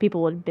 and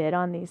people would bid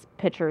on these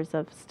pictures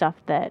of stuff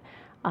that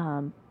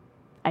I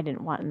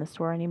didn't want in the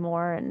store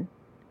anymore, and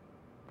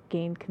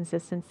gain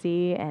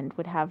consistency, and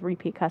would have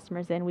repeat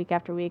customers in week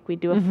after week.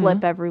 We'd do a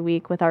flip every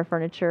week with our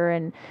furniture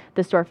and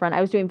the storefront. I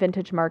was doing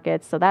vintage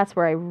markets, so that's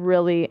where I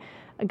really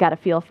got a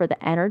feel for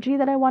the energy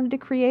that I wanted to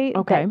create.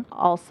 That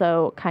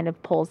also kind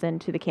of pulls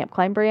into the Camp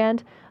Climb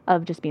brand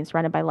of just being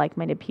surrounded by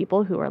like-minded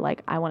people who are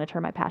like, I want to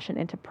turn my passion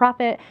into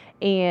profit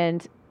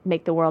and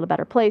make the world a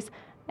better place.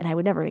 And I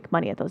would never make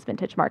money at those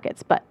vintage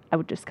markets, but I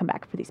would just come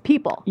back for these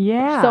people.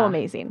 Yeah. So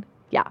amazing.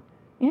 Yeah.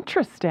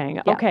 Interesting.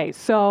 Yeah. Okay.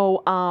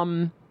 So,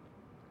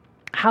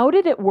 how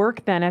did it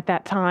work then at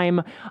that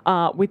time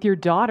with your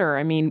daughter?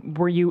 I mean,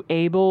 were you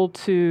able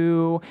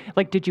to,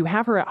 like, did you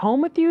have her at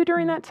home with you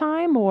during that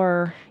time,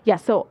 or? Yeah,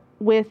 so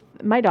with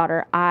my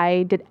daughter,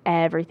 I did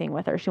everything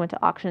with her. She went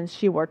to auctions.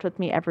 She worked with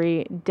me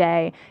every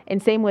day.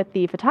 And same with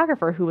the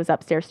photographer who was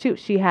upstairs too.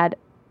 She had,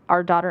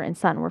 our daughter and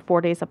son were 4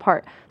 days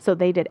apart, so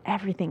they did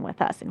everything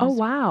with us. Oh,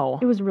 wow.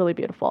 It was really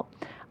beautiful.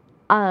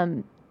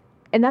 And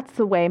that's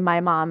the way my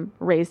mom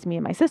raised me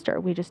and my sister.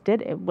 We just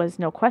did. It was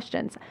no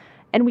questions.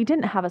 And we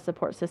didn't have a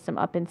support system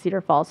up in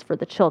Cedar Falls for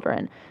the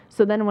children.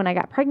 So then when I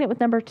got pregnant with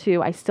number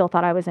 2, I still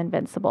thought I was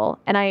invincible.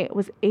 And I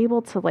was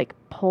able to like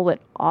pull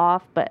it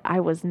off, but I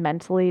was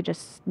mentally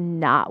just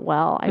not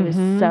well. I was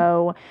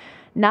so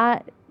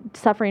not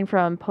suffering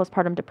from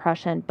postpartum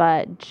depression,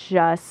 but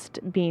just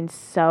being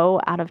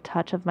so out of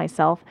touch of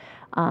myself.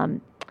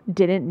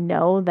 didn't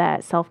know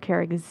that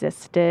self-care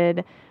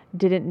existed,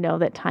 didn't know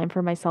that time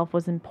for myself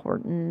was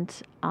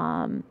important.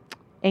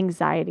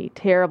 Anxiety,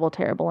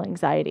 terrible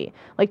anxiety,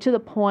 like to the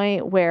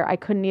point where I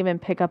couldn't even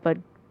pick up a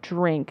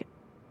drink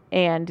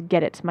and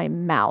get it to my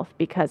mouth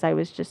because I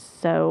was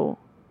just so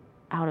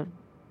out of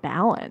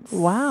balance.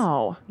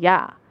 Wow.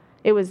 Yeah.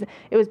 It was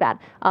bad.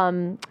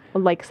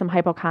 Like some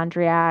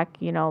hypochondriac,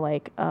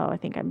 like, oh, I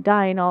think I'm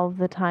dying all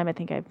the time. I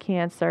think I have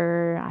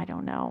cancer. I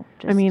don't know.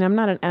 I mean, I'm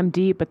not an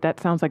MD, but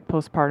that sounds like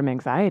postpartum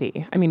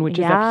anxiety. I mean, which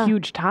is a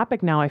huge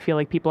topic now. I feel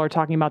like people are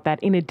talking about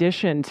that in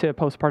addition to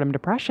postpartum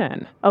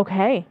depression.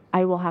 Okay.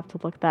 I will have to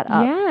look that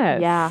up.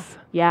 Yes.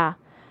 Yeah.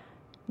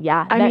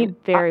 I mean,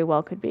 very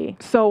well could be.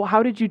 So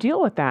how did you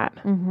deal with that?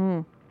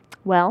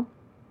 Well,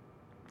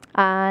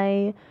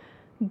 I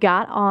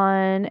got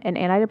on an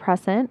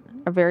antidepressant,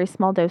 a very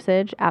small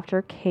dosage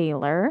after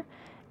Kaler,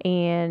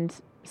 and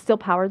still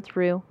powered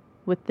through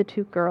with the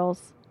 2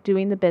 girls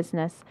doing the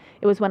business.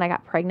 It was when I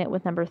got pregnant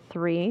with number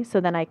 3. So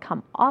then I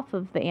come off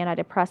of the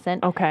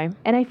antidepressant. Okay.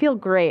 And I feel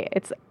great.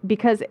 It's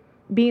because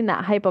being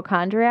that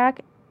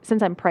hypochondriac,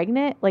 since I'm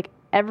pregnant, like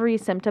every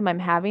symptom I'm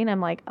having,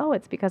 I'm like, oh,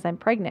 it's because I'm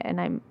pregnant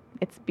and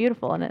it's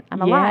beautiful and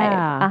I'm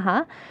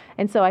alive.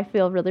 And so I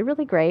feel really,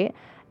 really great.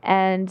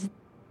 And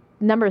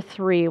number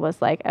 3 was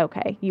like,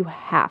 okay, you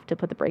have to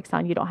put the brakes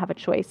on. You don't have a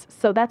choice.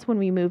 So that's when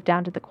we moved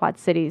down to the Quad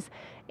Cities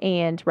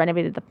and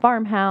renovated the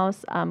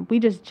farmhouse. We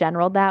just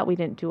generaled that. We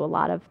didn't do a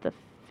lot of the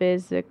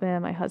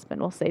physical. My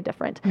husband will say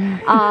different.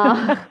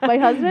 My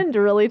husband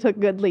really took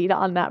good lead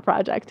on that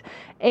project.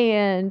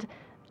 And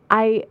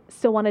I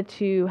still wanted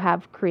to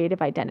have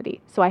creative identity.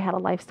 So I had a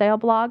lifestyle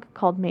blog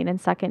called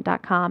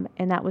mainandsecond.com,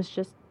 and that was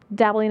just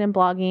dabbling in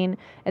blogging,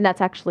 and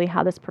that's actually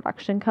how this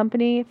production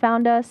company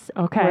found us.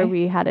 Okay. Where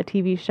we had a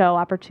TV show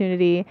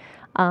opportunity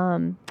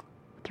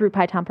through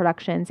Pytown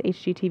Productions,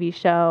 HGTV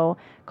show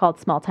called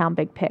Small Town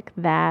Big Pick.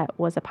 That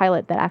was a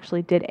pilot that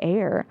actually did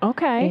air.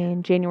 Okay.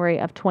 In January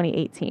of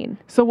 2018.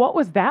 So what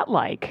was that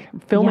like,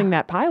 filming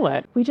that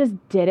pilot? We just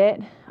did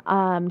it.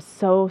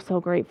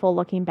 So grateful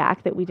looking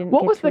back that we didn't.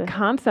 What was the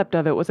concept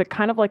of it? Was it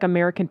kind of like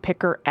American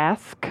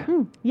Picker-esque?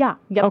 Yeah.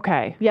 Yep.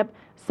 Okay. Yep.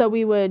 So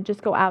we would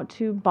just go out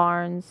to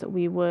barns.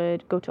 We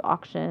would go to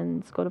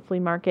auctions, go to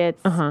flea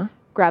markets,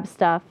 grab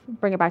stuff,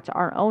 bring it back to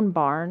our own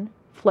barn,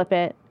 flip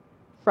it,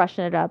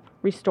 freshen it up,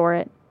 restore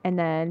it, and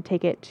then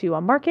take it to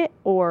a market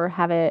or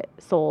have it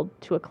sold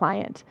to a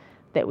client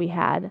that we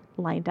had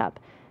lined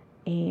up.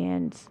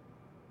 And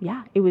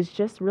yeah, it was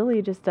just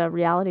really just a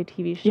reality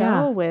TV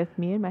show with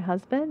me and my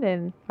husband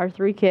and our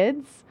 3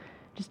 kids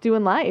just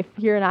doing life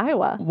here in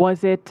Iowa.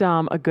 Was it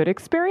a good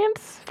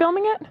experience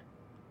filming it?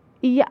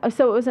 Yeah,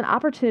 so it was an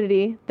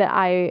opportunity that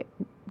I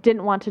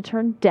didn't want to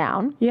turn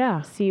down.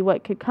 Yeah. See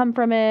what could come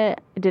from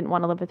it. I didn't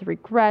want to live with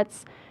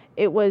regrets.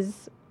 It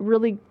was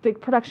really, the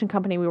production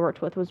company we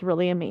worked with was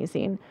really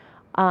amazing.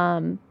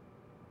 But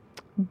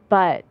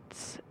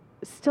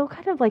still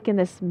kind of like in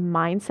this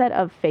mindset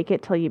of fake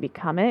it till you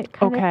become it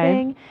kind of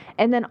thing.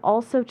 And then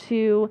also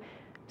to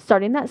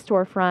starting that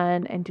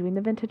storefront and doing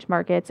the vintage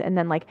markets, and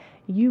then like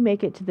you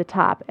make it to the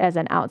top as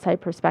an outside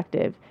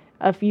perspective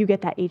if you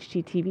get that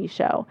HGTV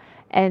show.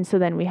 And so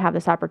then we have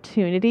this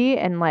opportunity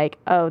and like,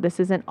 oh, this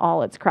isn't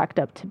all it's cracked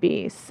up to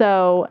be.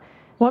 So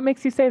what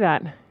makes you say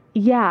that?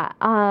 Yeah.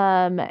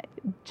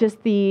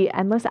 Just the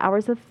endless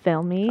hours of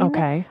filming.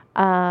 Okay.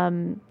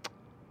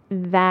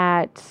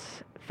 That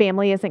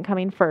family isn't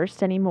coming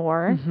first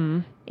anymore.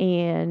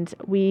 And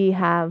we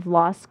have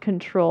lost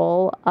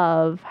control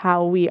of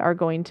how we are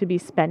going to be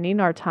spending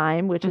our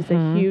time, which is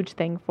a huge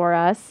thing for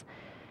us.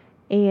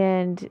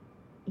 And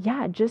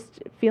yeah,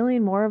 just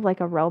feeling more of like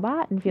a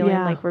robot and feeling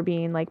like we're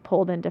being like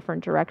pulled in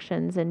different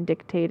directions and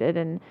dictated,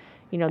 and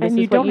this and is you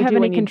what you don't have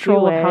any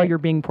control of how it. you're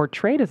being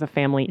portrayed as a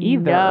family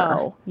either.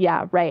 No.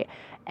 Yeah, right.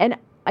 And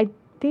I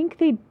think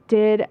they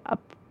did a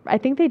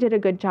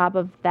good job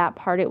of that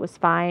part. It was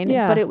fine.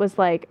 Yeah. But it was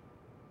like,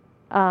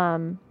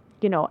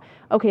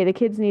 okay, the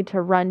kids need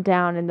to run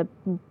down in the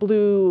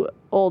blue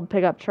old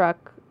pickup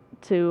truck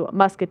to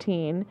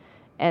Muscatine,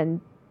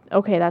 and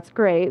okay, that's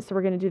great. So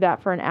we're going to do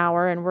that for an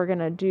hour, and we're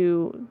going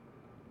to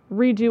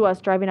redo us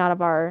driving out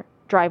of our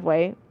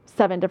driveway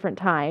 7 different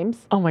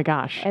times. Oh my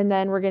gosh. And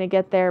then we're going to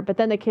get there, but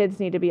then the kids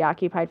need to be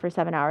occupied for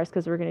 7 hours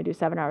because we're going to do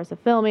 7 hours of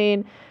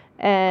filming.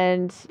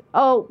 And,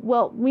 oh,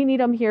 well, we need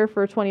them here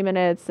for 20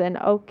 minutes. And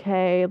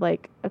okay,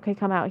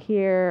 come out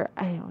here.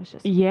 I know, it was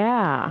just.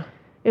 Yeah.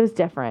 It was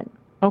different.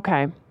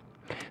 Okay.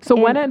 So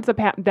when ends up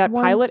that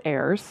pilot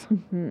airs,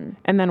 and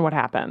then what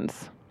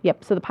happens?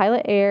 Yep. So the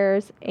pilot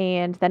airs,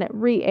 and then it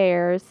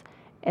re-airs,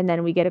 and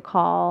then we get a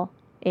call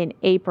in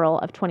April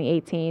of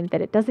 2018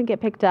 that it doesn't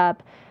get picked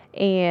up,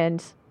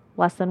 and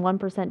less than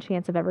 1%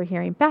 chance of ever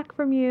hearing back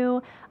from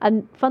you.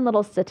 A fun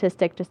little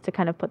statistic just to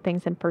kind of put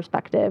things in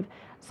perspective.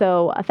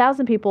 So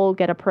 1,000 people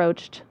get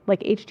approached, like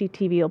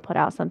HGTV will put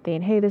out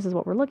something, hey, this is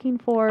what we're looking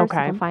for. Okay.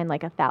 So we'll find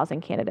like 1,000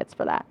 candidates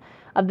for that.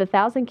 Of the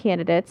 1,000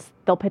 candidates,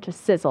 they'll pitch a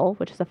sizzle,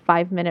 which is a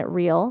 5-minute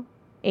reel,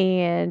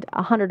 and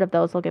 100 of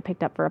those will get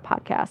picked up for a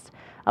podcast.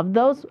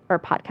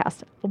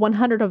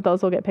 100 of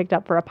those will get picked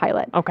up for a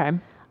pilot. Okay.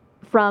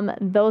 from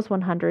those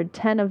 100,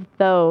 10 of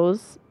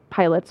those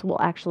pilots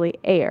will actually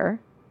air.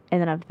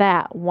 And then of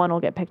that, one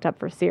will get picked up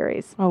for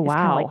series. Oh, wow. It's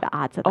kind of like the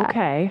odds of that.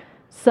 Okay.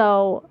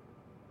 So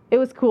it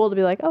was cool to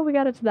be like, oh, we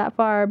got it to that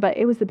far. But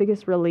it was the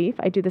biggest relief.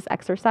 I do this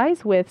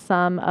exercise with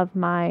some of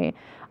my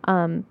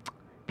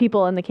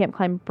people in the Camp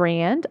Climb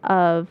brand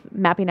of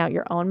mapping out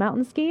your own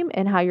mountain scheme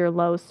and how your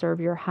lows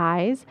serve your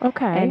highs.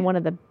 Okay. And one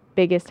of the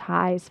biggest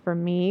highs for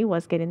me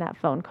was getting that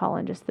phone call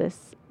and just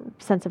this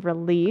sense of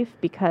relief,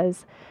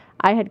 because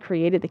I had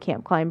created the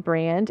Camp Climb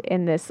brand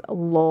in this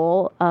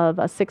lull of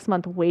a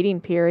 6-month waiting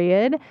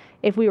period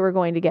if we were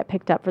going to get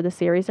picked up for the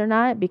series or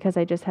not, because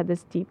I just had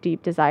this deep,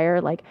 deep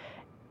desire. Like,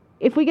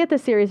 if we get the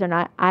series or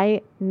not,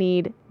 I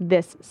need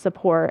this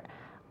support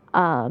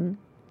and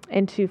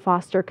to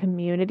foster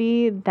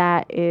community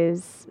that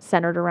is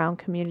centered around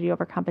community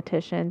over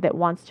competition, that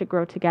wants to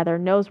grow together,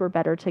 knows we're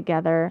better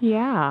together.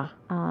 Yeah.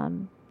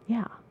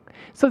 Yeah.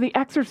 So the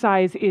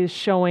exercise is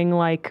showing,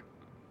 like,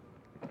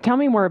 tell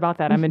me more about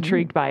that. I'm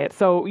intrigued by it.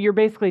 So you're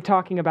basically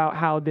talking about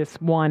how these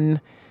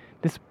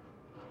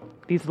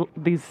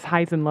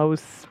highs and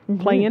lows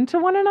play into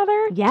one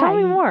another? Yeah. Tell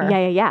me more.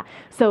 Yeah.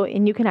 So,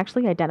 and you can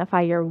actually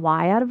identify your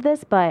why out of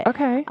this, but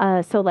okay.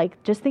 So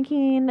like just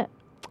thinking,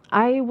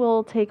 I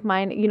will take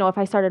mine, if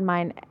I started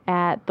mine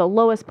at the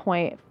lowest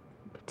point,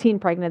 teen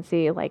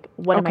pregnancy, like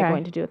what am I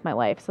going to do with my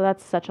life? So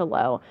that's such a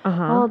low.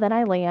 Well, then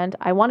I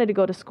wanted to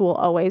go to school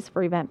always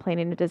for event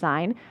planning and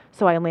design.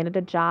 So I landed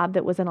a job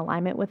that was in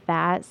alignment with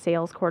that,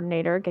 sales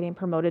coordinator, getting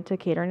promoted to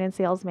catering and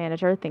sales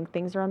manager, think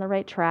things are on the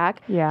right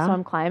track. Yeah. So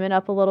I'm climbing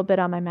up a little bit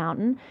on my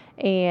mountain,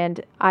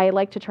 and I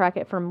like to track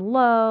it from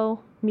low,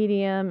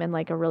 medium, and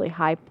like a really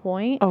high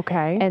point.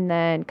 Okay. And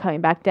then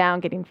coming back down,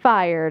 getting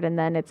fired, and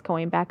then it's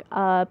going back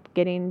up,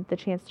 getting the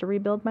chance to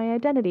rebuild my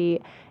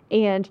identity.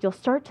 And you'll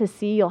start to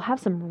see, you'll have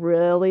some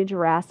really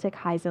drastic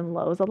highs and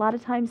lows a lot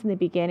of times in the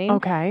beginning.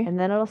 Okay. And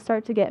then it'll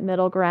start to get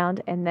middle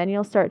ground, and then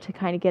you'll start to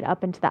kind of get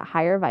up into that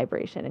higher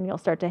vibration, and you'll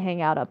start to hang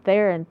out up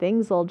there, and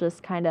things will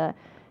just kind of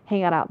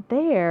hang out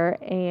there,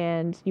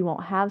 and you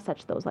won't have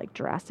such those like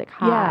drastic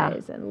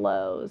highs and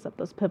lows of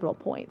those pivotal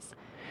points.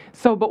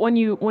 So, but when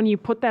you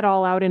put that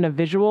all out in a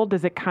visual,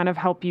 does it kind of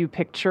help you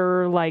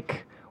picture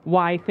like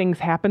why things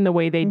happen the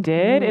way they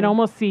did? It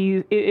almost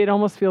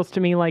feels to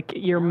me like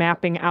you're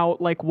mapping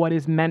out like what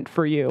is meant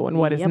for you and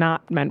what is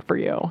not meant for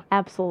you.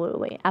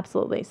 Absolutely.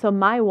 So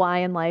my why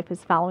in life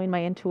is following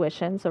my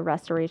intuition so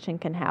restoration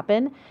can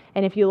happen.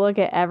 And if you look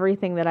at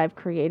everything that I've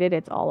created,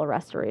 it's all a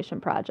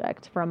restoration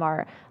project, from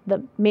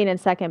the main and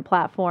second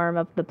platform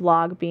of the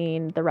blog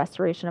being the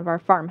restoration of our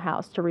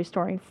farmhouse, to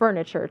restoring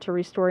furniture, to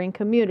restoring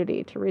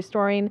community, to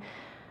restoring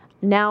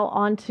now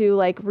onto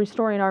like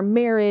restoring our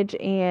marriage,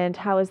 and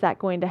how is that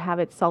going to have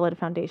its solid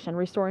foundation,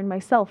 restoring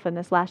myself in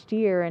this last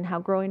year, and how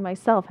growing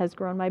myself has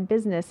grown my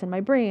business and my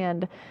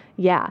brand.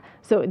 Yeah.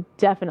 So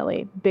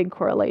definitely big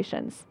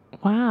correlations.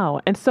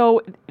 Wow. And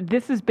so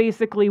this is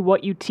basically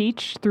what you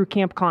teach through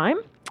Camp Climb?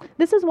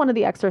 This is one of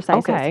the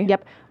exercises. Okay.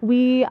 Yep.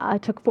 We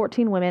took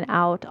 14 women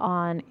out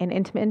on an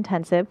intimate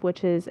intensive,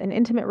 which is an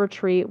intimate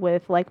retreat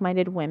with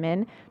like-minded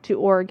women, to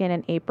Oregon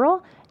in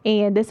April.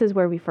 And this is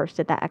where we first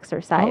did that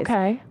exercise.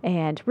 Okay.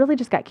 And really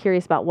just got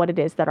curious about what it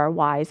is that our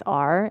whys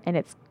are. And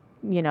it's,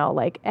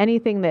 like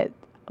anything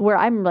where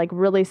I'm like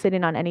really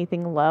sitting on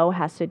anything low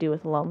has to do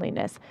with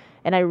loneliness.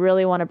 And I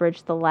really want to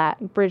bridge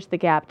the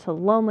gap to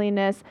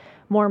loneliness.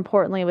 More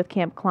importantly, with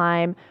Camp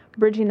Climb,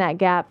 bridging that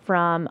gap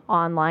from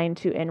online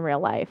to in real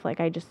life. Like,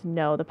 I just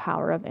know the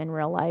power of in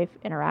real life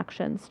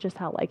interactions, just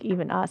how like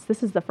even us,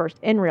 this is the first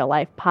in real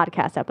life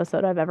podcast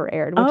episode I've ever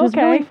aired, which is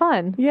really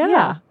fun.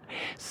 Yeah.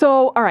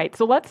 So, all right.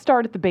 So let's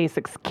start at the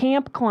basics.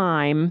 Camp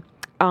Climb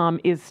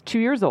is 2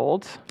 years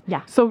old.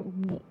 Yeah. So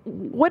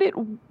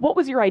what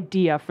was your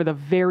idea for the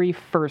very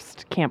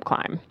first Camp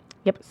Climb?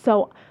 Yep.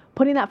 So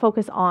putting that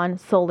focus on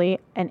solely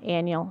an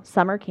annual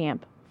summer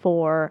camp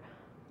for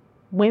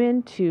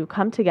women to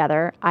come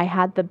together. I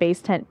had the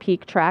base tent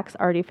peak tracks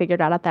already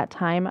figured out at that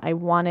time. I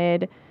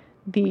wanted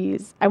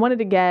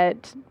to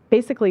get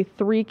basically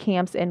 3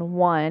 camps in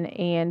one,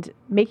 and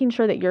making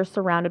sure that you're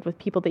surrounded with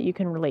people that you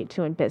can relate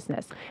to in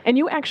business. And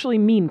you actually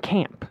mean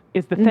camp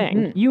is the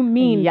thing. You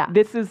mean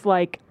this is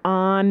like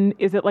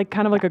is it like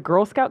kind of like a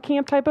Girl Scout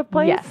camp type of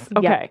place? Yes.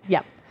 Okay.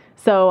 Yep.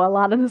 So a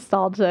lot of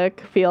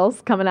nostalgic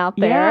feels coming out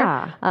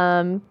there.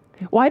 Yeah.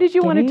 Why did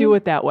you want to do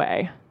it that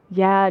way?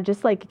 Yeah,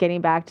 just like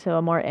getting back to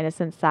a more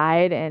innocent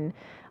side, and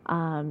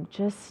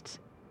just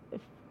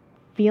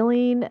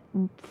feeling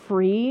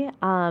free.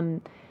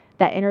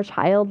 That inner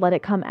child, let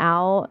it come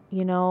out,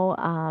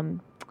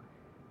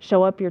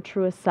 show up your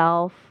truest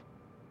self.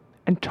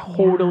 And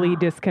totally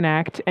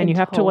disconnect. And you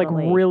have to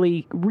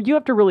you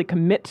have to really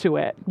commit to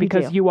it,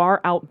 because you are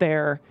out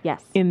there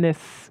in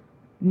this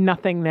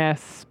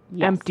nothingness,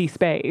 empty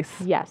space.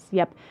 Yes.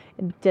 Yep.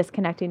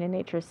 Disconnecting in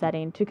nature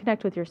setting to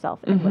connect with yourself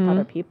and with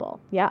other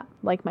people. Yeah.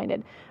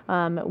 Like-minded.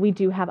 We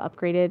do have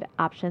upgraded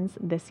options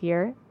this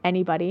year.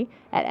 Anybody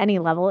at any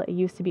level, it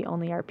used to be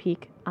only our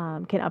peak,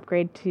 can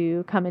upgrade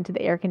to come into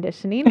the air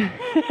conditioning,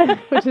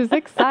 which is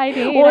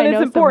exciting. Well, and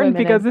it's important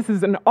because this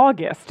is in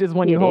August is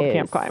when you hold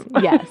Camp Climb.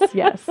 Yes.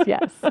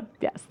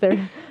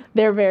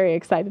 They're very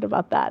excited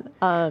about that.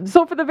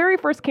 So for the very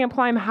first Camp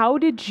Climb, how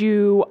did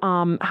you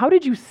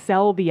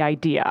sell the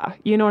idea?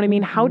 You know what I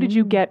mean? How did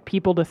you get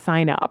people to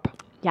sign up?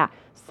 Yeah.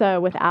 So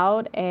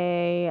without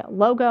a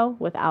logo,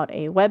 without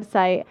a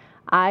website,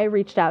 I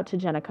reached out to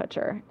Jenna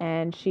Kutcher,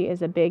 and she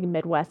is a big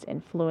Midwest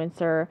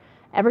influencer.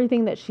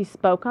 Everything that she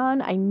spoke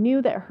on, I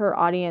knew that her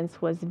audience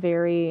was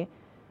very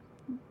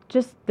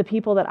just the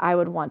people that I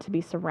would want to be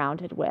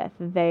surrounded with.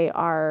 They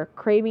are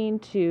craving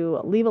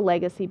to leave a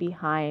legacy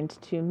behind,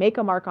 to make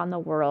a mark on the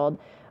world,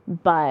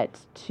 but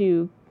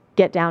to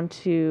get down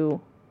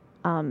to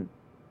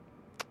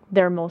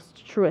their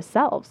most truest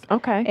selves.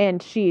 Okay.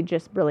 And she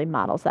just really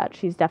models that.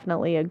 She's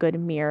definitely a good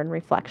mirror and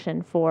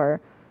reflection for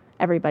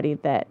everybody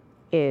that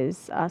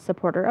is a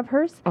supporter of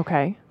hers.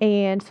 Okay.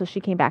 And so she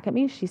came back at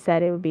me. She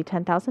said it would be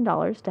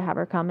 $10,000 to have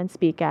her come and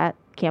speak at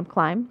Camp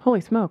Climb.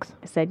 Holy smokes.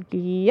 I said,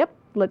 yep,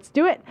 let's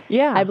do it.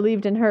 Yeah. I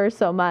believed in her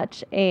so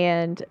much.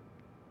 And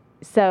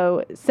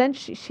so since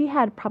she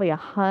had probably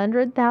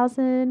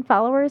 100,000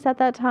 followers at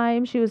that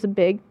time, she was a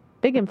big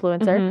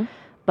influencer.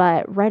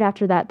 But right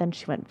after that, then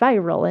she went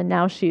viral, and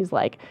now she's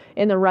like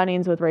in the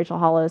runnings with Rachel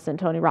Hollis and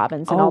Tony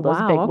Robbins and all those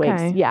big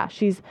wigs. Yeah,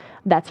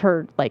 that's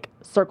her like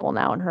circle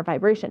now and her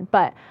vibration.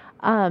 But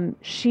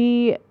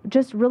she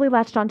just really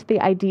latched onto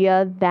the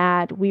idea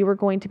that we were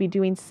going to be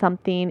doing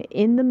something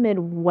in the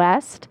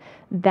Midwest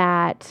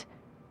that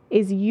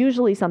is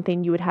usually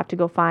something you would have to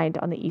go find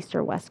on the East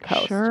or West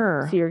Coast.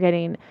 Sure. So you're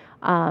getting,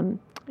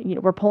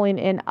 we're pulling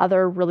in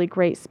other really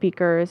great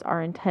speakers.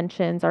 Our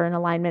intentions are in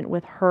alignment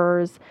with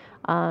hers.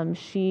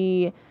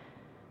 She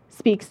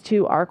speaks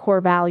to our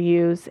core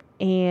values.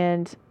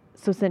 And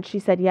so since she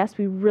said yes,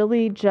 we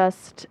really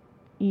just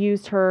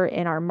used her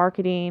in our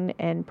marketing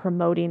and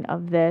promoting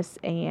of this.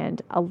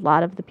 And a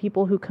lot of the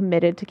people who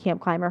committed to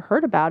Camp Climb or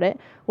heard about it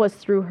was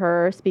through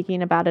her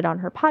speaking about it on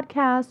her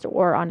podcast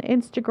or on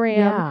Instagram.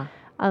 Yeah.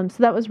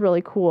 So that was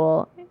really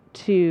cool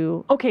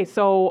to... Okay,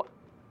 so,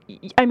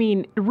 I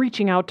mean,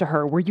 reaching out to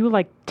her, were you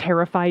like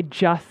terrified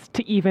just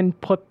to even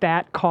put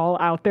that call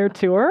out there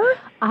to her?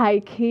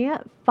 I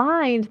can't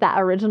find that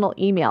original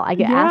email. I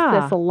get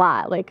asked this a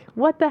lot. Like,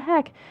 what the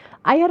heck?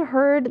 I had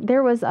heard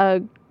there was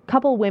a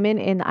couple women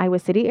in the Iowa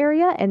City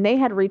area, and they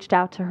had reached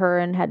out to her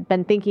and had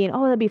been thinking,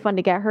 oh, that'd be fun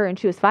to get her. And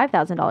she was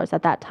 $5,000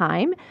 at that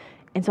time.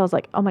 And so I was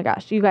like, oh my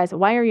gosh, you guys,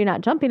 why are you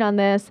not jumping on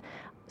this?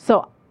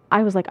 So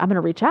I was like, I'm going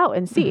to reach out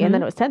and see. And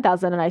then it was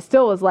 10,000, and I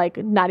still was like,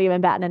 not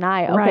even batting an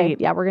eye. Okay,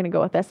 yeah, we're going to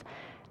go with this.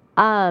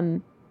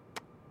 No,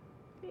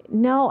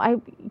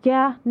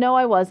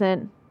 I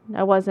wasn't.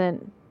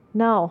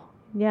 No.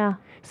 Yeah.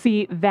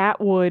 See,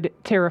 that would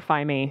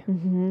terrify me.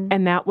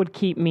 And that would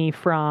keep me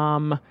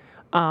from,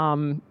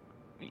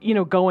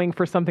 going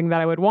for something that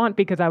I would want,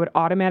 because I would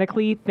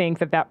automatically think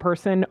that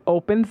person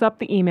opens up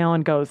the email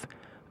and goes,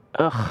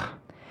 ugh.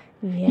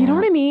 Yeah. You know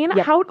what I mean?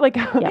 Yep. How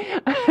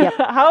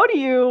do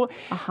you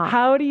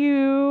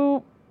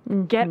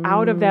get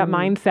out of that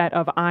mindset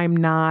of I'm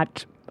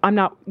not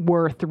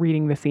worth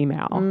reading this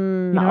email? You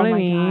know what I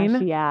mean?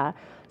 Gosh, yeah.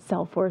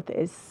 Self-worth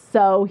is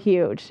so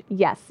huge.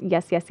 Yes.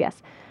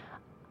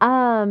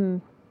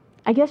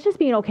 I guess just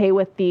being okay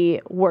with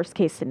the worst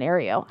case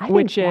scenario.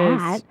 Which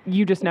is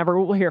you just never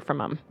will hear from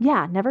them.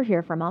 Yeah, never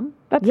hear from them.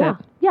 That's it.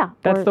 Yeah.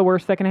 That's the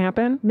worst that can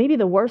happen? Maybe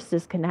the worst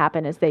that can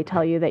happen is they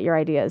tell you that your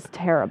idea is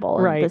terrible.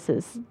 And right. This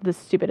is the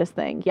stupidest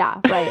thing. Yeah,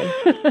 right.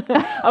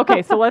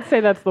 Okay, so let's say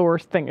that's the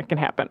worst thing that can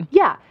happen.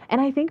 Yeah,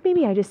 and I think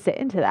maybe I just sit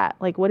into that.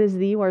 Like, what is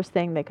the worst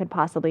thing that could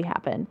possibly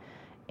happen?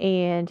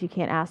 And you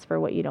can't ask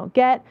for what you don't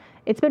get.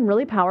 It's been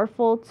really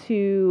powerful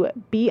to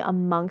be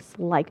amongst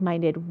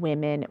like-minded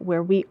women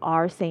where we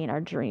are saying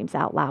our dreams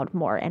out loud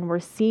more, and we're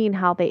seeing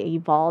how they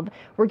evolve.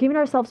 We're giving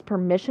ourselves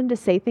permission to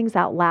say things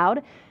out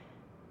loud,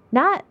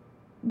 not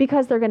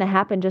because they're going to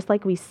happen just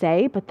like we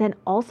say, but then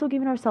also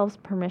giving ourselves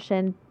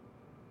permission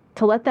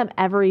to let them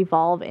ever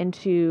evolve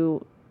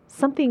into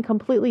something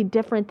completely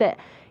different that,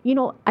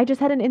 I just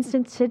had an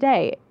instance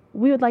today.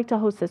 We would like to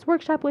host this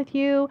workshop with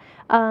you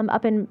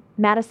up in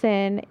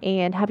Madison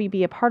and have you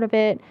be a part of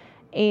it.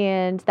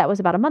 And that was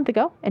about a month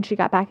ago. And she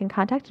got back in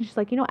contact and she's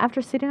like, after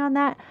sitting on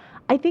that,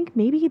 I think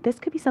maybe this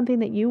could be something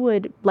that you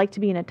would like to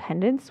be in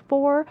attendance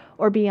for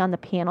or be on the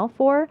panel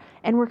for.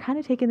 And we're kind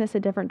of taking this a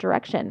different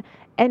direction.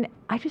 And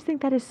I just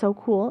think that is so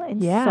cool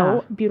and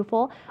so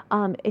beautiful.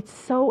 It's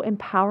so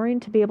empowering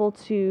to be able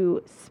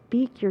to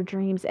speak your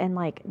dreams and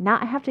like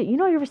not have to,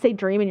 you ever say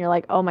dream and you're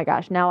like, oh my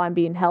gosh, now I'm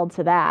being held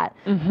to that,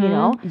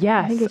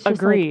 Yes, I think it's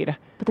agreed. Like,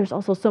 but there's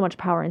also so much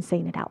power in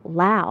saying it out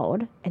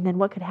loud. And then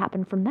what could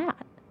happen from that?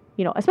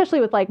 Especially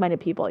with like-minded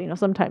people,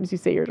 sometimes you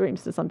say your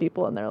dreams to some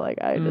people and they're like,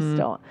 I just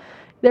don't.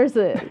 There's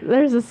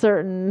a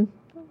certain,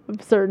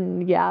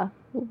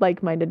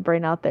 like-minded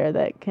brain out there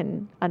that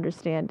can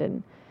understand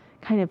and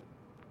kind of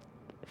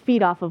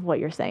feed off of what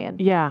you're saying.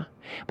 Yeah.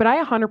 But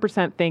I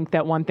 100% think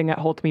that one thing that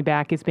holds me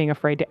back is being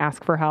afraid to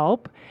ask for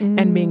help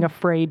and being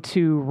afraid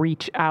to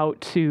reach out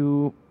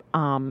to,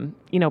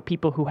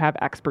 people who have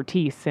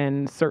expertise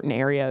in certain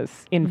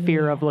areas in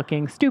fear of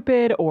looking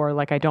stupid or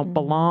like I don't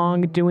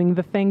belong doing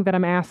the thing that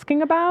I'm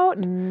asking about.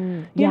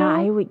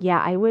 I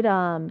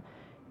would,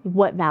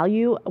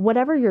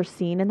 whatever you're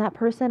seeing in that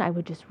person, I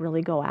would just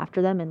really go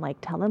after them and like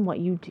tell them what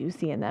you do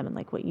see in them and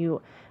like what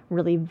you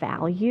really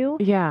value.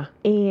 Yeah.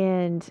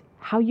 And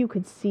how you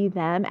could see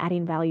them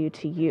adding value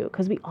to you,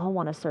 because we all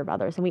want to serve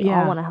others and we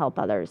all want to help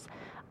others.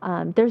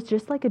 There's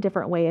just like a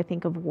different way, I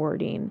think, of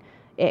wording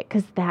it,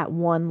 because that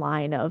one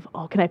line of,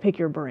 oh, can I pick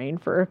your brain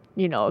for,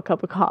 a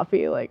cup of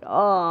coffee? Like,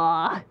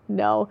 oh,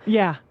 no.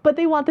 Yeah. But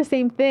they want the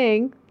same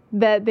thing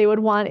that they would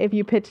want if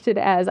you pitched it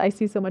as, I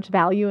see so much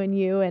value in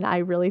you and I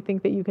really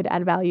think that you could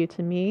add value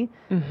to me.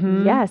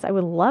 Mm-hmm. Yes, I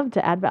would love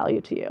to add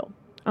value to you.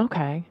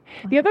 Okay.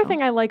 The other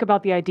thing I like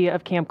about the idea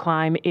of Camp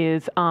Climb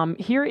is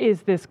here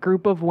is this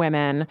group of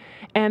women,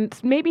 and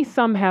maybe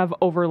some have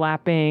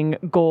overlapping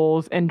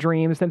goals and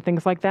dreams and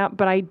things like that,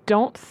 but I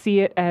don't see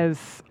it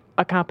as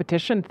a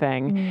competition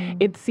thing.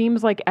 It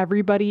seems like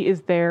everybody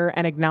is there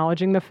and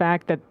acknowledging the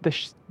fact that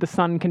the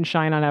sun can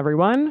shine on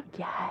everyone.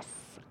 Yes.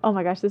 Oh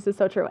my gosh, this is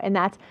so true. And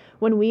that's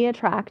when we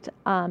attract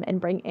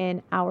and bring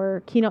in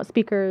our keynote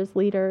speakers,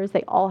 leaders,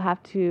 they all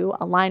have to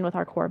align with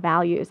our core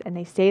values, and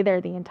they stay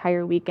there the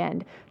entire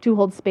weekend to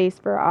hold space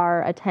for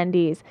our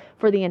attendees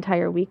for the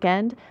entire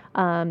weekend.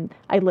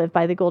 I live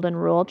by the golden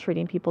rule,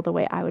 treating people the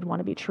way I would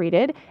want to be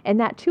treated. And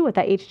that too, with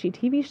that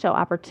HGTV show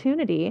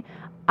opportunity,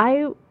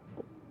 I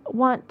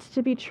want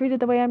to be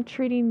treated the way I'm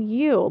treating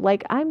you.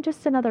 Like I'm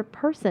just another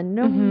person,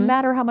 no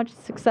matter how much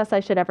success I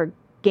should ever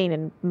gain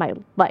in my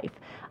life.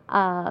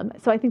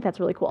 So I think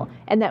that's really cool.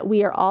 And that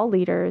we are all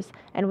leaders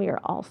and we are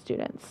all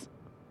students.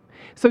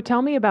 So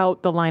tell me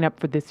about the lineup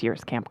for this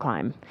year's Camp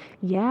Climb.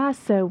 Yeah,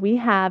 so we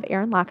have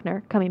Erin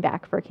Lochner coming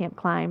back for Camp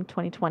Climb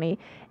 2020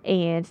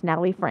 and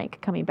Natalie Frank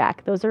coming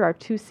back. Those are our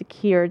two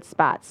secured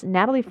spots.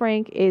 Natalie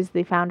Frank is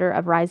the founder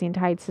of Rising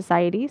Tide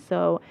Society.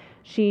 So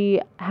she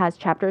has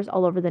chapters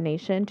all over the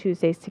nation,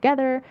 Tuesdays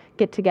Together,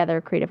 Get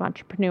Together, Creative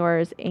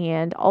Entrepreneurs,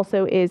 and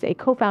also is a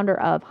co-founder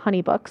of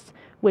Honeybooks,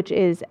 which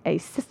is a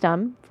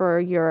system for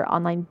your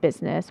online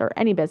business or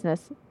any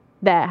business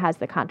that has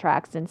the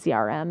contracts and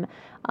CRM,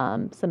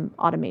 some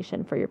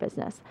automation for your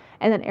business.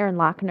 And then Erin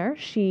Lochner,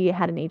 she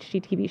had an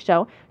HGTV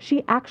show.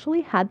 She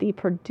actually had the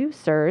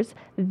producers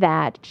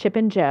that Chip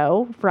and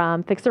Jo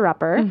from Fixer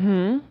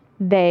Upper,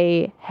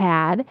 they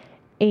had,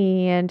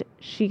 and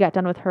she got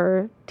done with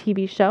her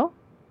TV show,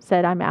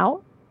 said, I'm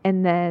out.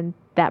 And then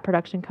that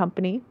production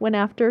company went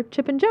after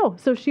Chip and Jo.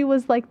 So she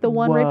was like the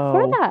one right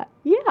before that.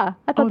 Yeah.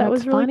 I thought that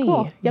was really funny.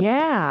 Cool. Yep.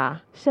 Yeah.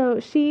 So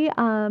she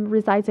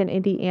resides in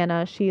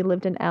Indiana. She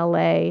lived in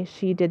LA.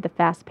 She did the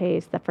fast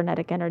pace, the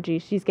frenetic energy.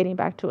 She's getting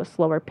back to a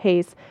slower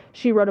pace.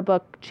 She wrote a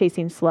book,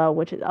 Chasing Slow,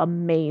 which is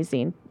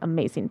amazing,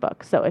 amazing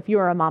book. So if you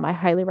are a mom, I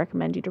highly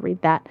recommend you to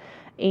read that.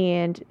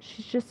 And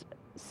she's just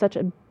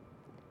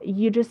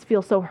you just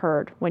feel so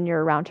heard when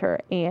you're around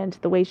her. And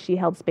the way she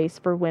held space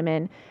for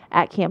women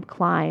at Camp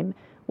Climb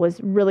was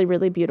really,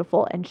 really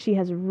beautiful. And she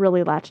has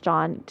really latched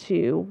on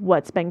to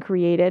what's been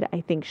created.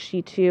 I think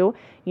she too,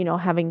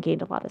 having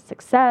gained a lot of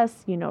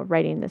success,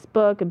 writing this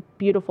book, a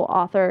beautiful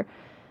author,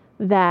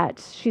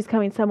 that she's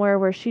coming somewhere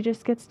where she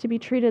just gets to be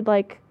treated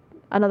like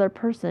another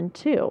person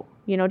too.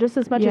 Just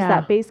as much as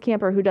that base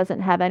camper who doesn't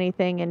have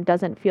anything and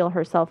doesn't feel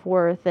her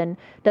self-worth and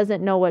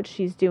doesn't know what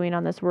she's doing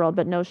on this world,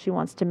 but knows she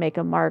wants to make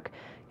a mark,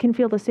 can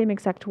feel the same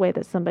exact way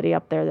that somebody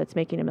up there that's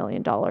making $1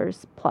 million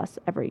plus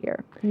every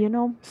year,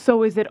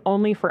 So is it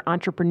only for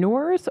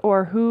entrepreneurs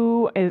or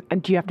do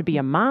you have to be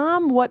a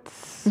mom?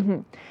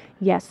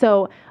 Yeah.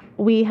 So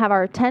we have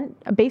our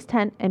base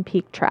tent and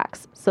peak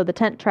tracks. So the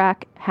tent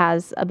track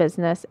has a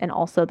business and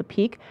also the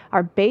peak.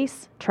 Our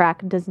base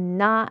track does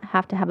not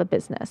have to have a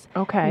business.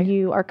 Okay.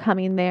 You are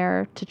coming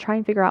there to try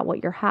and figure out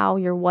what your how,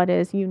 your what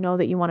is. You know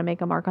that you want to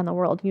make a mark on the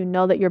world. You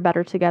know that you're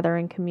better together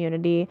in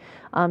community.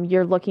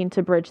 You're looking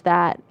to bridge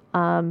that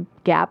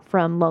gap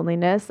from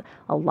loneliness.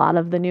 A lot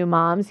of the new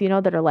moms,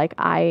 that are like,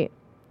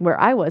 where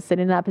I was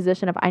sitting in that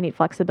position of I need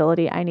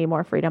flexibility, I need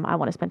more freedom, I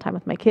want to spend time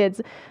with my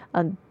kids,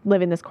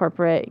 living this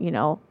corporate,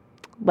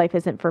 life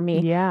isn't for me.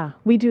 Yeah.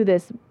 We do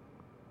this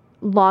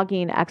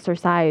logging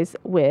exercise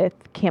with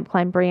Camp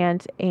Climb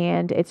brand,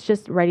 and it's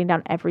just writing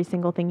down every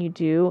single thing you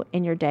do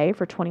in your day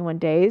for 21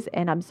 days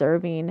and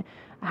observing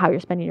how you're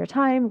spending your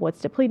time,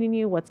 what's depleting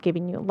you, what's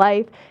giving you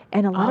life.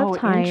 And a lot of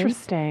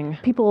times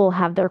people will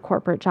have their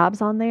corporate jobs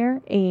on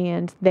there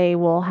and they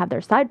will have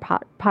their side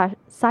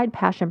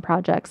passion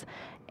projects.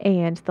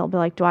 And they'll be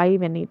like, do I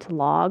even need to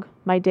log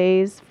my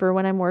days for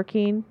when I'm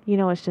working?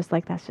 It's just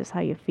like, that's just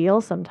how you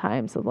feel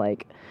sometimes of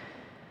like,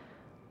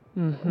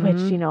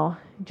 which,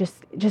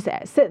 just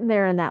sitting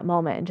there in that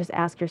moment and just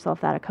ask yourself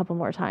that a couple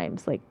more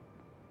times. Like,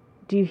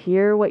 do you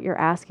hear what you're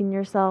asking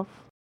yourself?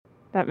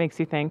 That makes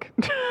you think.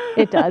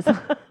 It does.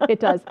 It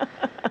does.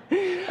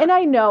 And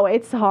I know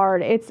it's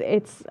hard.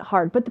 It's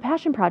hard. But the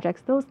passion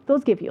projects,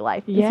 those give you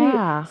life.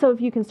 Yeah. So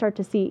if you can start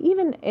to see,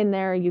 even in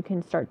there, you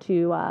can start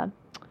to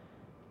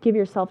give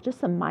yourself just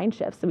some mind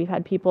shifts. So we've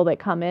had people that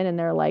come in and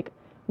they're like,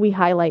 we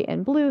highlight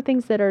in blue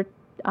things that are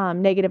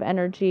negative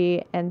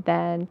energy, and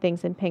then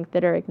things in pink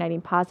that are igniting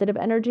positive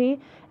energy.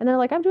 And they're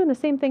like, I'm doing the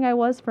same thing I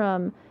was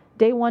from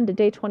day 1 to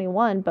day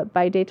 21, but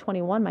by day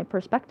 21, my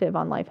perspective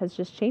on life has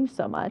just changed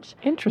so much.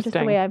 Interesting. Just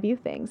the way I view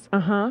things.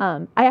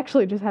 I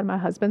actually just had my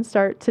husband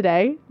start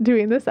today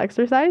doing this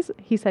exercise.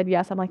 He said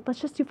yes. I'm like, let's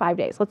just do 5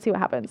 days. Let's see what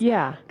happens.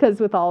 Yeah. Because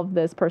with all of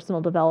this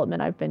personal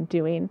development I've been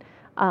doing,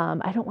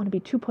 I don't want to be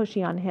too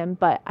pushy on him,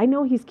 but I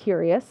know he's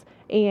curious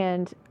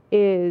and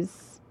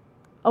is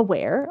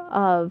aware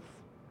of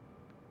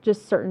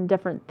just certain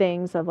different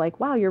things of like,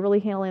 wow, you're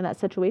really handling that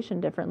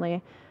situation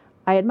differently.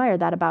 I admire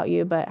that about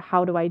you, but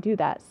how do I do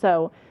that?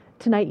 So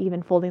tonight,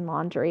 even folding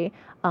laundry,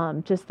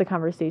 just the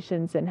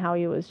conversations and how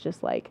he was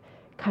just like,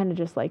 kind of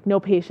just like no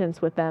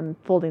patience with them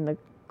folding the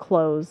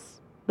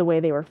clothes the way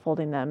they were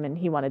folding them, and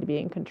he wanted to be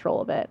in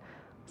control of it.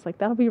 It's like,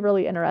 that'll be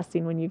really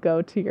interesting when you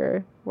go to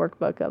your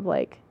workbook of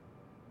like,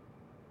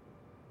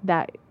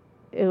 that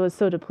it was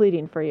so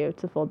depleting for you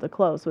to fold the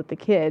clothes with the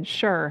kids.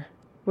 Sure.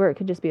 Where it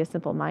could just be a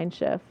simple mind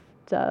shift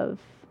of,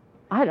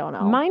 I don't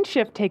know. Mind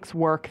shift takes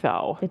work,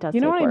 though. It does. You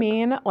know take what work. I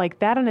mean? Like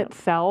that in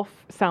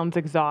itself sounds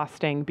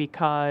exhausting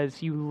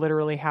because you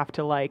literally have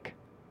to like,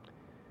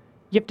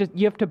 you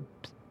have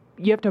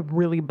to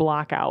really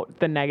block out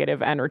the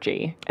negative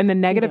energy, and the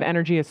negative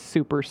energy is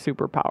super,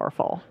 super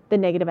powerful. The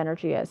negative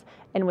energy is,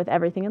 and with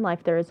everything in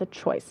life, there is a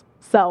choice.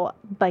 So,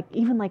 like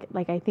even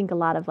like I think a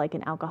lot of like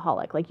an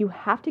alcoholic, like you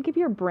have to give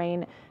your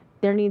brain.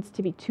 There needs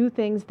to be 2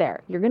 things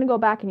there. You're going to go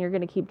back and you're going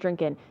to keep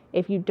drinking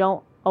if you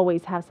don't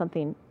always have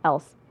something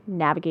else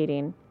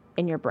navigating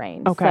in your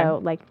brain. Okay.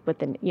 So like with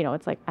the,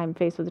 it's like I'm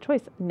faced with a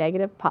choice,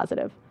 negative,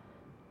 positive.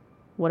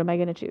 What am I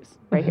going to choose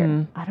right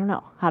here? I don't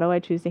know. How do I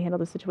choose to handle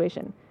the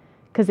situation?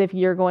 Because if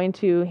you're going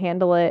to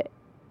handle it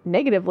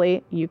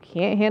negatively, you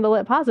can't handle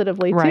it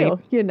positively too,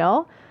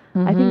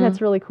 I think that's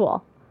really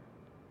cool.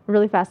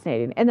 Really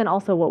fascinating. And then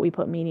also what we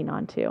put meaning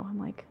on too. I'm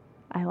like,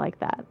 I like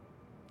that.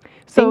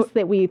 So, things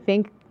that we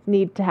think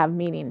need to have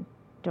meaning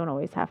don't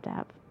always have to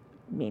have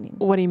meaning.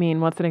 What do you mean?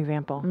 What's an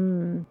example?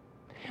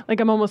 Like,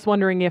 I'm almost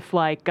wondering if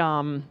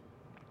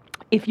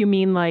if you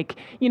mean like,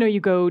 you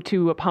go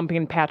to a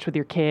pumpkin patch with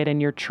your kid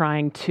and you're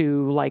trying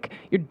to like,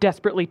 you're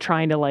desperately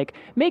trying to like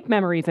make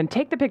memories and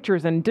take the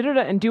pictures and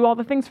and do all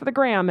the things for the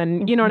gram.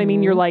 And you know what I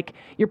mean? You're like,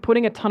 you're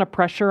putting a ton of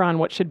pressure on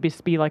what should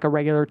be like a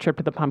regular trip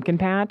to the pumpkin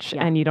patch.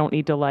 Yeah. And you don't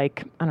need to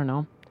like, I don't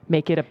know,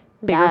 make it a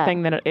bigger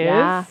thing than it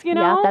is,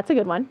 Yeah, that's a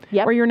good one.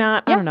 Yep. Or you're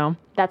not, I don't know.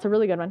 That's a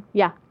really good one.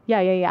 Yeah.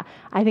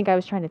 I think I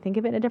was trying to think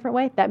of it in a different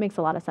way. That makes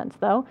a lot of sense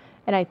though.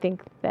 And I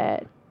think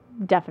that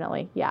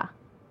definitely,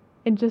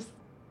 and just,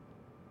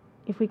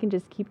 if we can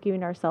just keep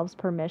giving ourselves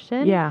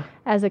permission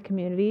as a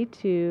community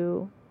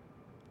to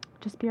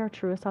just be our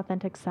truest,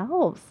 authentic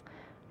selves,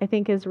 I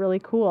think is really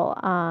cool.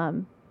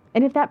 And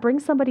if that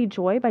brings somebody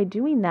joy by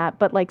doing that,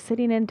 but like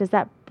sitting in, does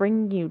that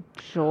bring you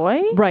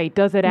joy? Right.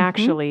 Does it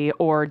actually,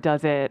 or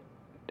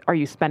are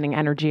you spending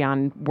energy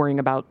on worrying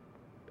about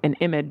an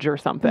image or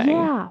something?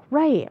 Yeah,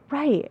 right.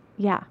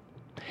 Yeah.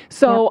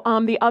 So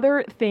the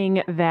other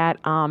thing that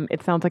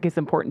it sounds like is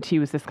important to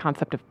you is this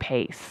concept of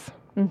pace.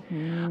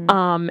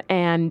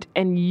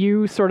 And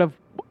you sort of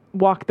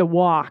walk the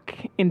walk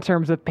in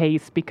terms of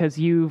pace because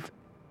you've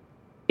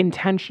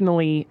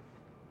intentionally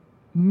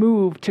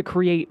moved to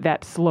create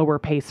that slower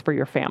pace for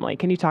your family.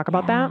 Can you talk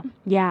about that?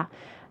 Yeah.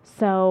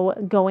 So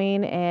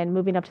going and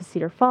moving up to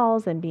Cedar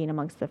Falls and being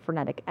amongst the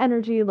frenetic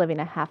energy, living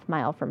a half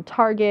mile from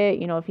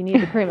Target, if you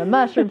need the cream of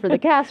mushroom for the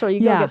casserole, you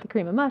go get the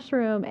cream of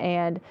mushroom,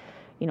 and,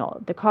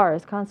 the car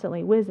is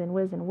constantly whizzing,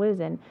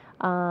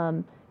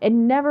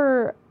 and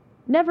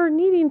never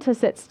needing to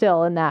sit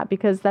still in that,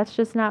 because that's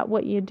just not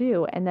what you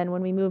do. And then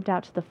when we moved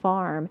out to the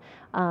farm,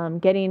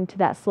 getting to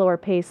that slower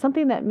pace,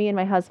 something that me and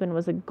my husband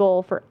was a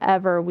goal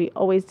forever. We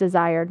always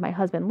desired. My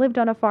husband lived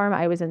on a farm.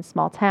 I was in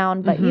small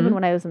town, but even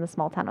when I was in the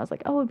small town, I was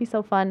like, oh, it'd be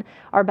so fun.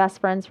 Our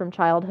best friends from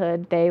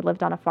childhood, they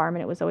lived on a farm,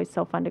 and it was always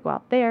so fun to go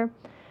out there.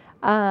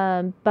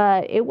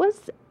 But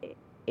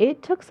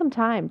it took some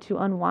time to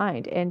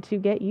unwind and to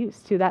get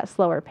used to that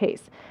slower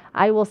pace.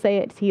 I will say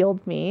it's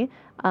healed me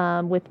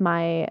with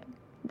my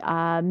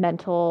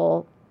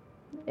mental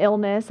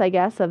illness, I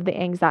guess, of the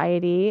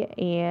anxiety.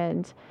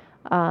 And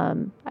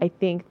I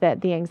think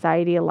that the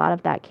anxiety, a lot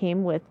of that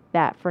came with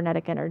that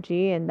frenetic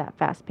energy and that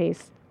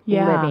fast-paced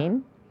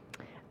living.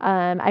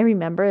 I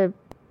remember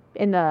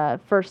in the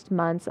first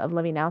months of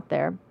living out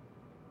there,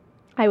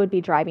 I would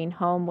be driving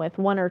home with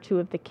 1 or 2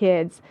 of the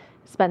kids.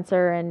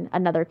 Spencer and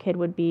another kid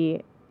would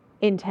be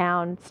in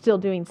town still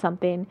doing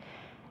something.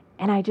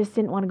 And I just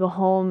didn't want to go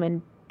home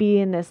and be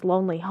in this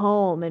lonely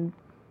home, and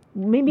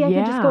maybe I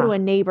could just go to a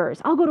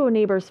neighbor's. I'll go to a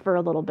neighbor's for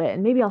a little bit,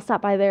 and maybe I'll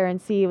stop by there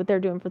and see what they're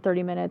doing for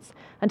 30 minutes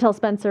until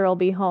Spencer will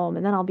be home,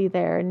 and then I'll be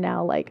there. And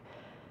now, like,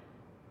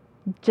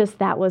 just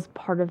that was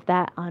part of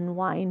that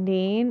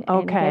unwinding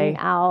and getting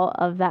out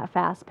of that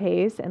fast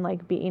pace and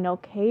like being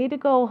okay to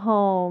go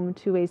home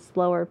to a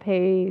slower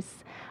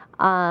pace.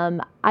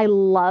 I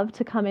love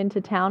to come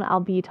into town. I'll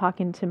be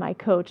talking to my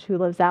coach who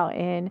lives out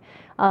in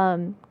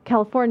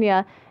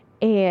California,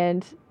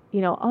 and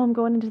I'm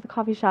going into the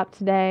coffee shop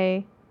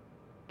today.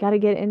 Got to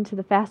get into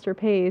the faster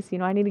pace.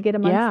 I need to get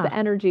amongst the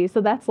energy.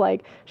 So that's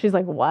like, she's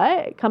like,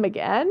 what? Come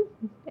again?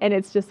 And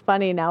it's just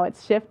funny. Now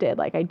it's shifted.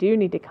 Like, I do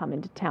need to come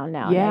into town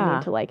now. Yeah. And I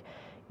need to like,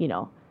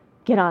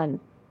 get on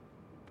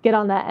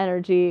that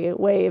energy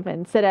wave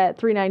and sit at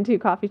 392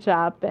 coffee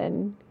shop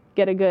and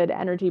get a good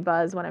energy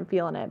buzz when I'm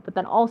feeling it. But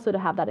then also to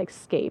have that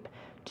escape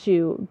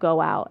to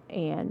go out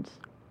and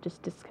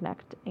just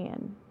disconnect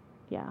and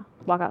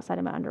walk outside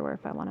in my underwear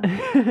if I want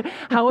to.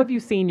 How have you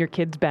seen your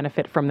kids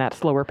benefit from that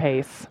slower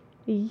pace?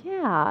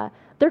 Yeah,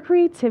 their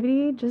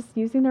creativity, just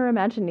using their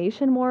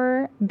imagination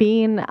more,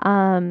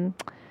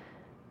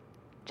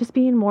 just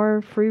being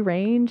more free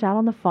range out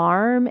on the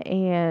farm,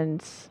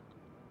 and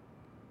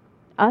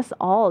us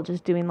all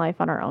just doing life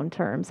on our own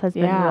terms has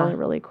been really,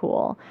 really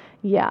cool.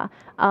 Yeah.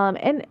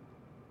 And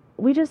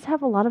we just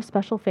have a lot of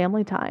special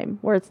family time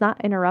where it's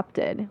not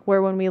interrupted,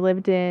 where when we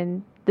lived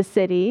in the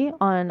city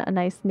on a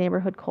nice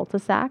neighborhood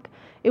cul-de-sac,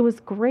 it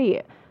was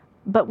great,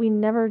 but we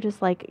never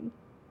just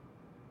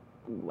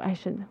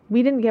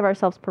we didn't give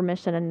ourselves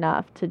permission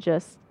enough to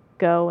just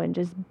go and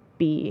just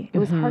be. It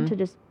was hard to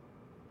just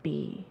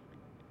be.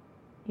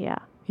 Yeah.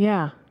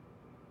 Yeah.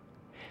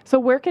 So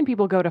where can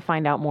people go to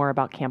find out more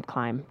about Camp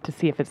Climb to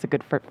see if it's a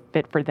good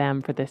fit for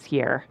them for this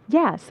year?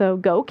 Yeah. So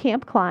go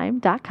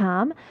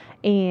campclimb.com,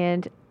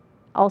 and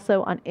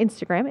also on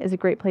Instagram is a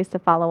great place to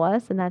follow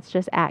us, and that's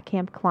just at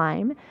Camp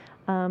Climb.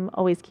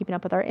 Always keeping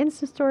up with our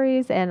Insta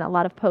stories and a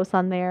lot of posts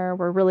on there.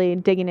 We're really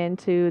digging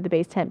into the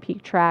Base Tent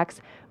Peak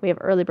tracks. We have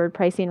early bird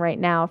pricing right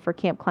now for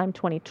Camp Climb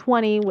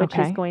 2020, which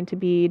is going to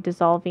be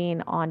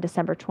dissolving on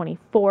December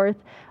 24th.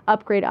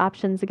 Upgrade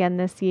options again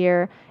this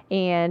year,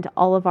 and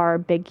all of our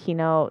big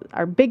keynote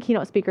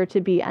speaker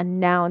to be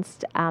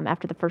announced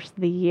after the first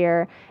of the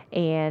year,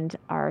 and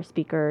our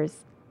speakers,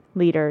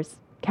 leaders,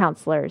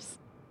 counselors,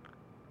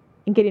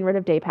 and getting rid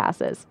of day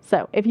passes.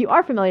 So if you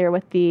are familiar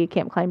with the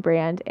Camp Climb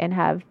brand and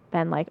have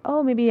been like,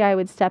 oh, maybe I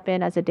would step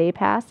in as a day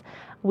pass,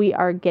 we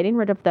are getting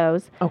rid of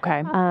those.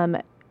 Okay.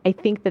 I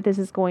think that this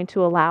is going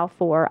to allow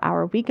for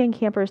our weekend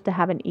campers to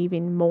have an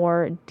even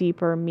more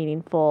deeper,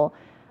 meaningful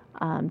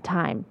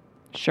time.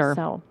 Sure.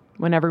 So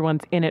when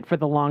everyone's in it for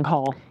the long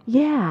haul.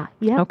 Yeah.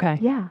 Yeah. Okay.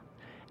 Yeah.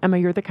 Emma,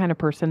 you're the kind of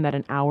person that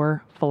an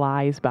hour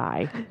flies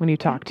by when you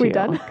talk to you.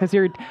 Because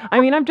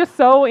I'm just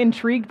so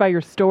intrigued by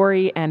your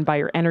story and by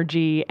your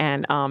energy.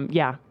 And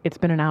it's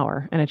been an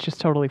hour and it's just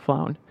totally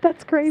flown.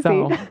 That's crazy.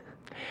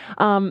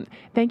 So,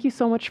 thank you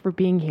so much for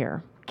being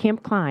here.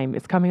 Camp Climb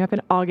is coming up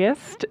in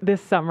August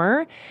this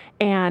summer.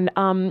 And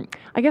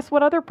I guess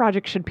what other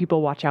projects should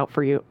people watch out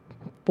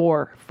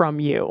from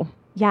you?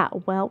 Yeah,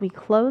 well, we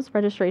close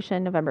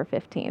registration November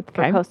 15th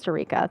for Costa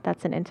Rica.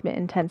 That's an intimate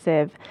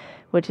intensive,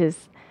 which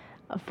is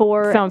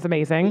sounds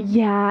amazing.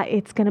 Yeah,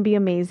 it's going to be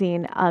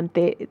amazing.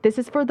 This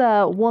is for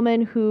the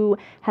woman who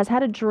has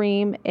had a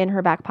dream in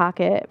her back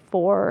pocket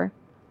for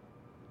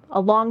a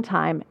long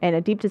time and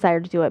a deep desire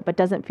to do it, but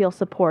doesn't feel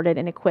supported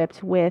and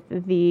equipped with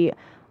the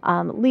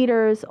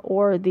leaders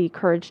or the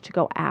courage to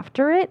go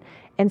after it.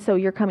 And so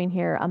you're coming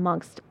here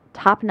amongst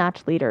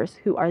top-notch leaders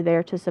who are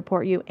there to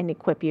support you and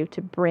equip you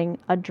to bring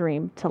a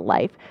dream to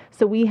life.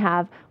 So we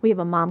have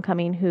a mom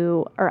coming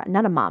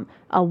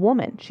a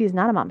woman. She's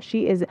not a mom.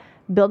 She is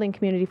building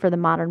community for the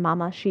modern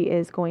mama. She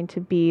is going to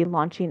be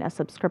launching a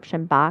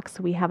subscription box.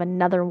 We have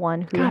another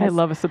one who I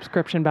love a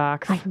subscription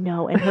box. I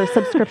know, and her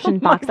subscription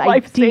box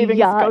life savings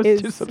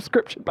goes to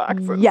subscription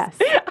boxes. Yes.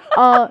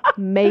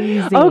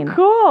 Amazing. Oh,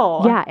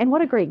 cool. Yeah, and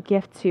what a great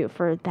gift too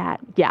for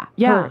that. Yeah.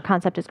 Her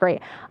concept is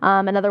great.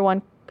 Another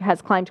one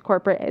has climbed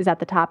corporate, is at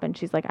the top, and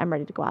she's like, I'm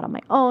ready to go out on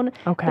my own.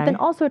 Okay. But then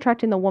also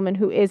attracting the woman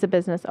who is a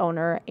business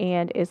owner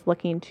and is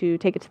looking to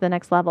take it to the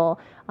next level,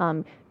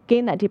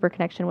 gain that deeper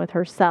connection with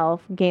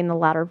herself, gain the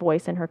louder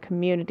voice in her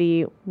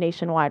community,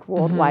 nationwide,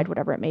 worldwide,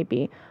 whatever it may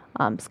be.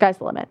 Sky's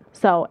the limit.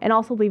 So, and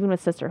also leaving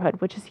with sisterhood,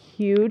 which is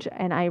huge.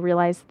 And I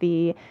realize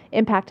the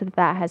impact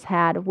that has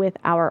had with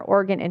our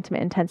Oregon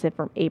Intimate Intensive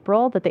from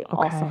April, that they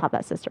also have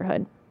that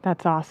sisterhood.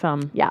 That's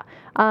awesome. Yeah.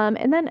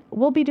 And then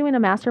we'll be doing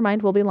a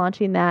mastermind. We'll be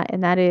launching that.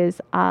 And that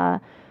is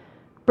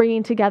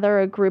bringing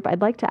together a group.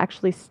 I'd like to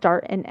actually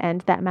start and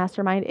end that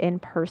mastermind in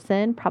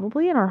person,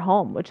 probably in our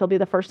home, which will be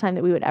the first time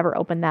that we would ever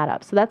open that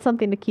up. So that's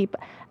something to keep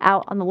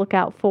out on the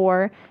lookout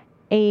for.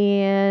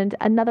 And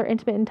another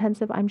intimate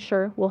intensive, I'm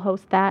sure we'll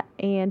host that.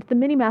 And the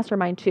mini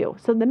mastermind too.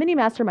 So the mini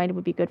mastermind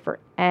would be good for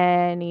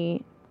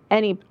any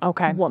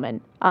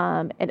woman,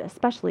 and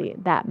especially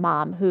that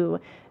mom who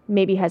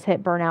maybe has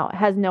hit burnout,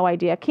 has no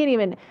idea, can't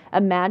even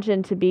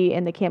imagine to be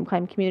in the Camp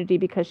Climb community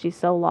because she's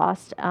so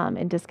lost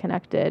and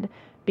disconnected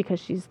because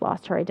she's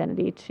lost her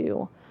identity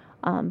to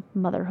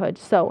motherhood.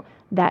 So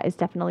that is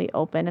definitely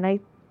open. And I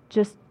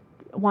just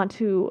want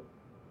to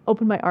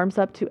open my arms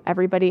up to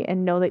everybody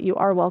and know that you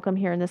are welcome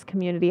here in this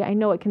community. I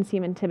know it can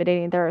seem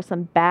intimidating. There are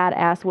some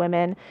badass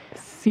women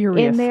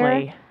in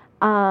there.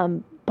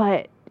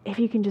 But if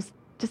you can just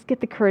get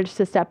the courage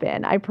to step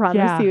in, I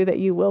promise you that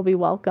you will be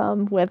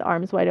welcome with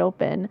arms wide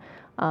open.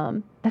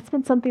 That's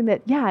been something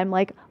that, I'm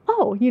like,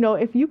 oh,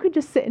 if you could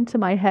just sit into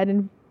my head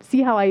and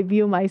see how I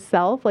view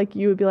myself, like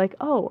you would be like,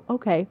 oh,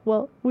 okay,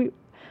 well,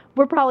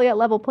 we're probably at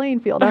level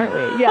playing field, aren't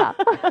we? Yeah.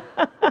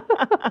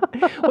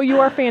 Well, you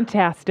are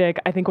fantastic.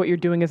 I think what you're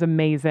doing is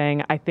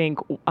amazing. I think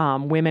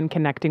women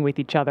connecting with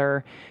each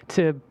other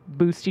to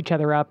boost each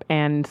other up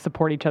and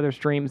support each other's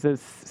dreams is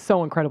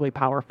so incredibly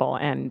powerful,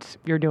 and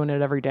you're doing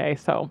it every day.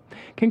 So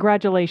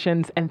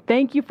congratulations, and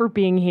thank you for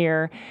being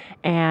here.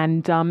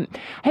 And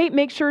hey,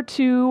 make sure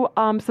to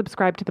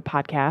subscribe to the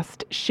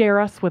podcast, share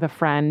us with a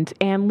friend,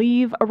 and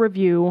leave a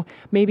review.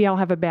 Maybe I'll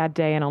have a bad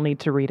day and I'll need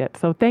to read it.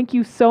 So thank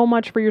you so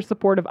much for your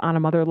support of On a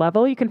Mother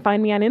Level. You can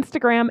find me on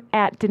Instagram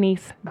at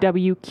Denise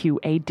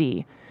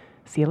WQAD.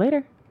 See you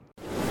later.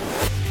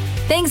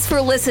 Thanks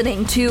for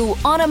listening to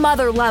On a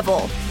Mother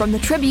Level from the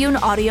Tribune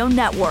Audio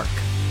Network.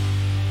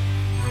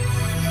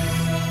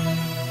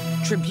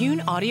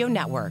 Tribune Audio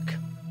Network.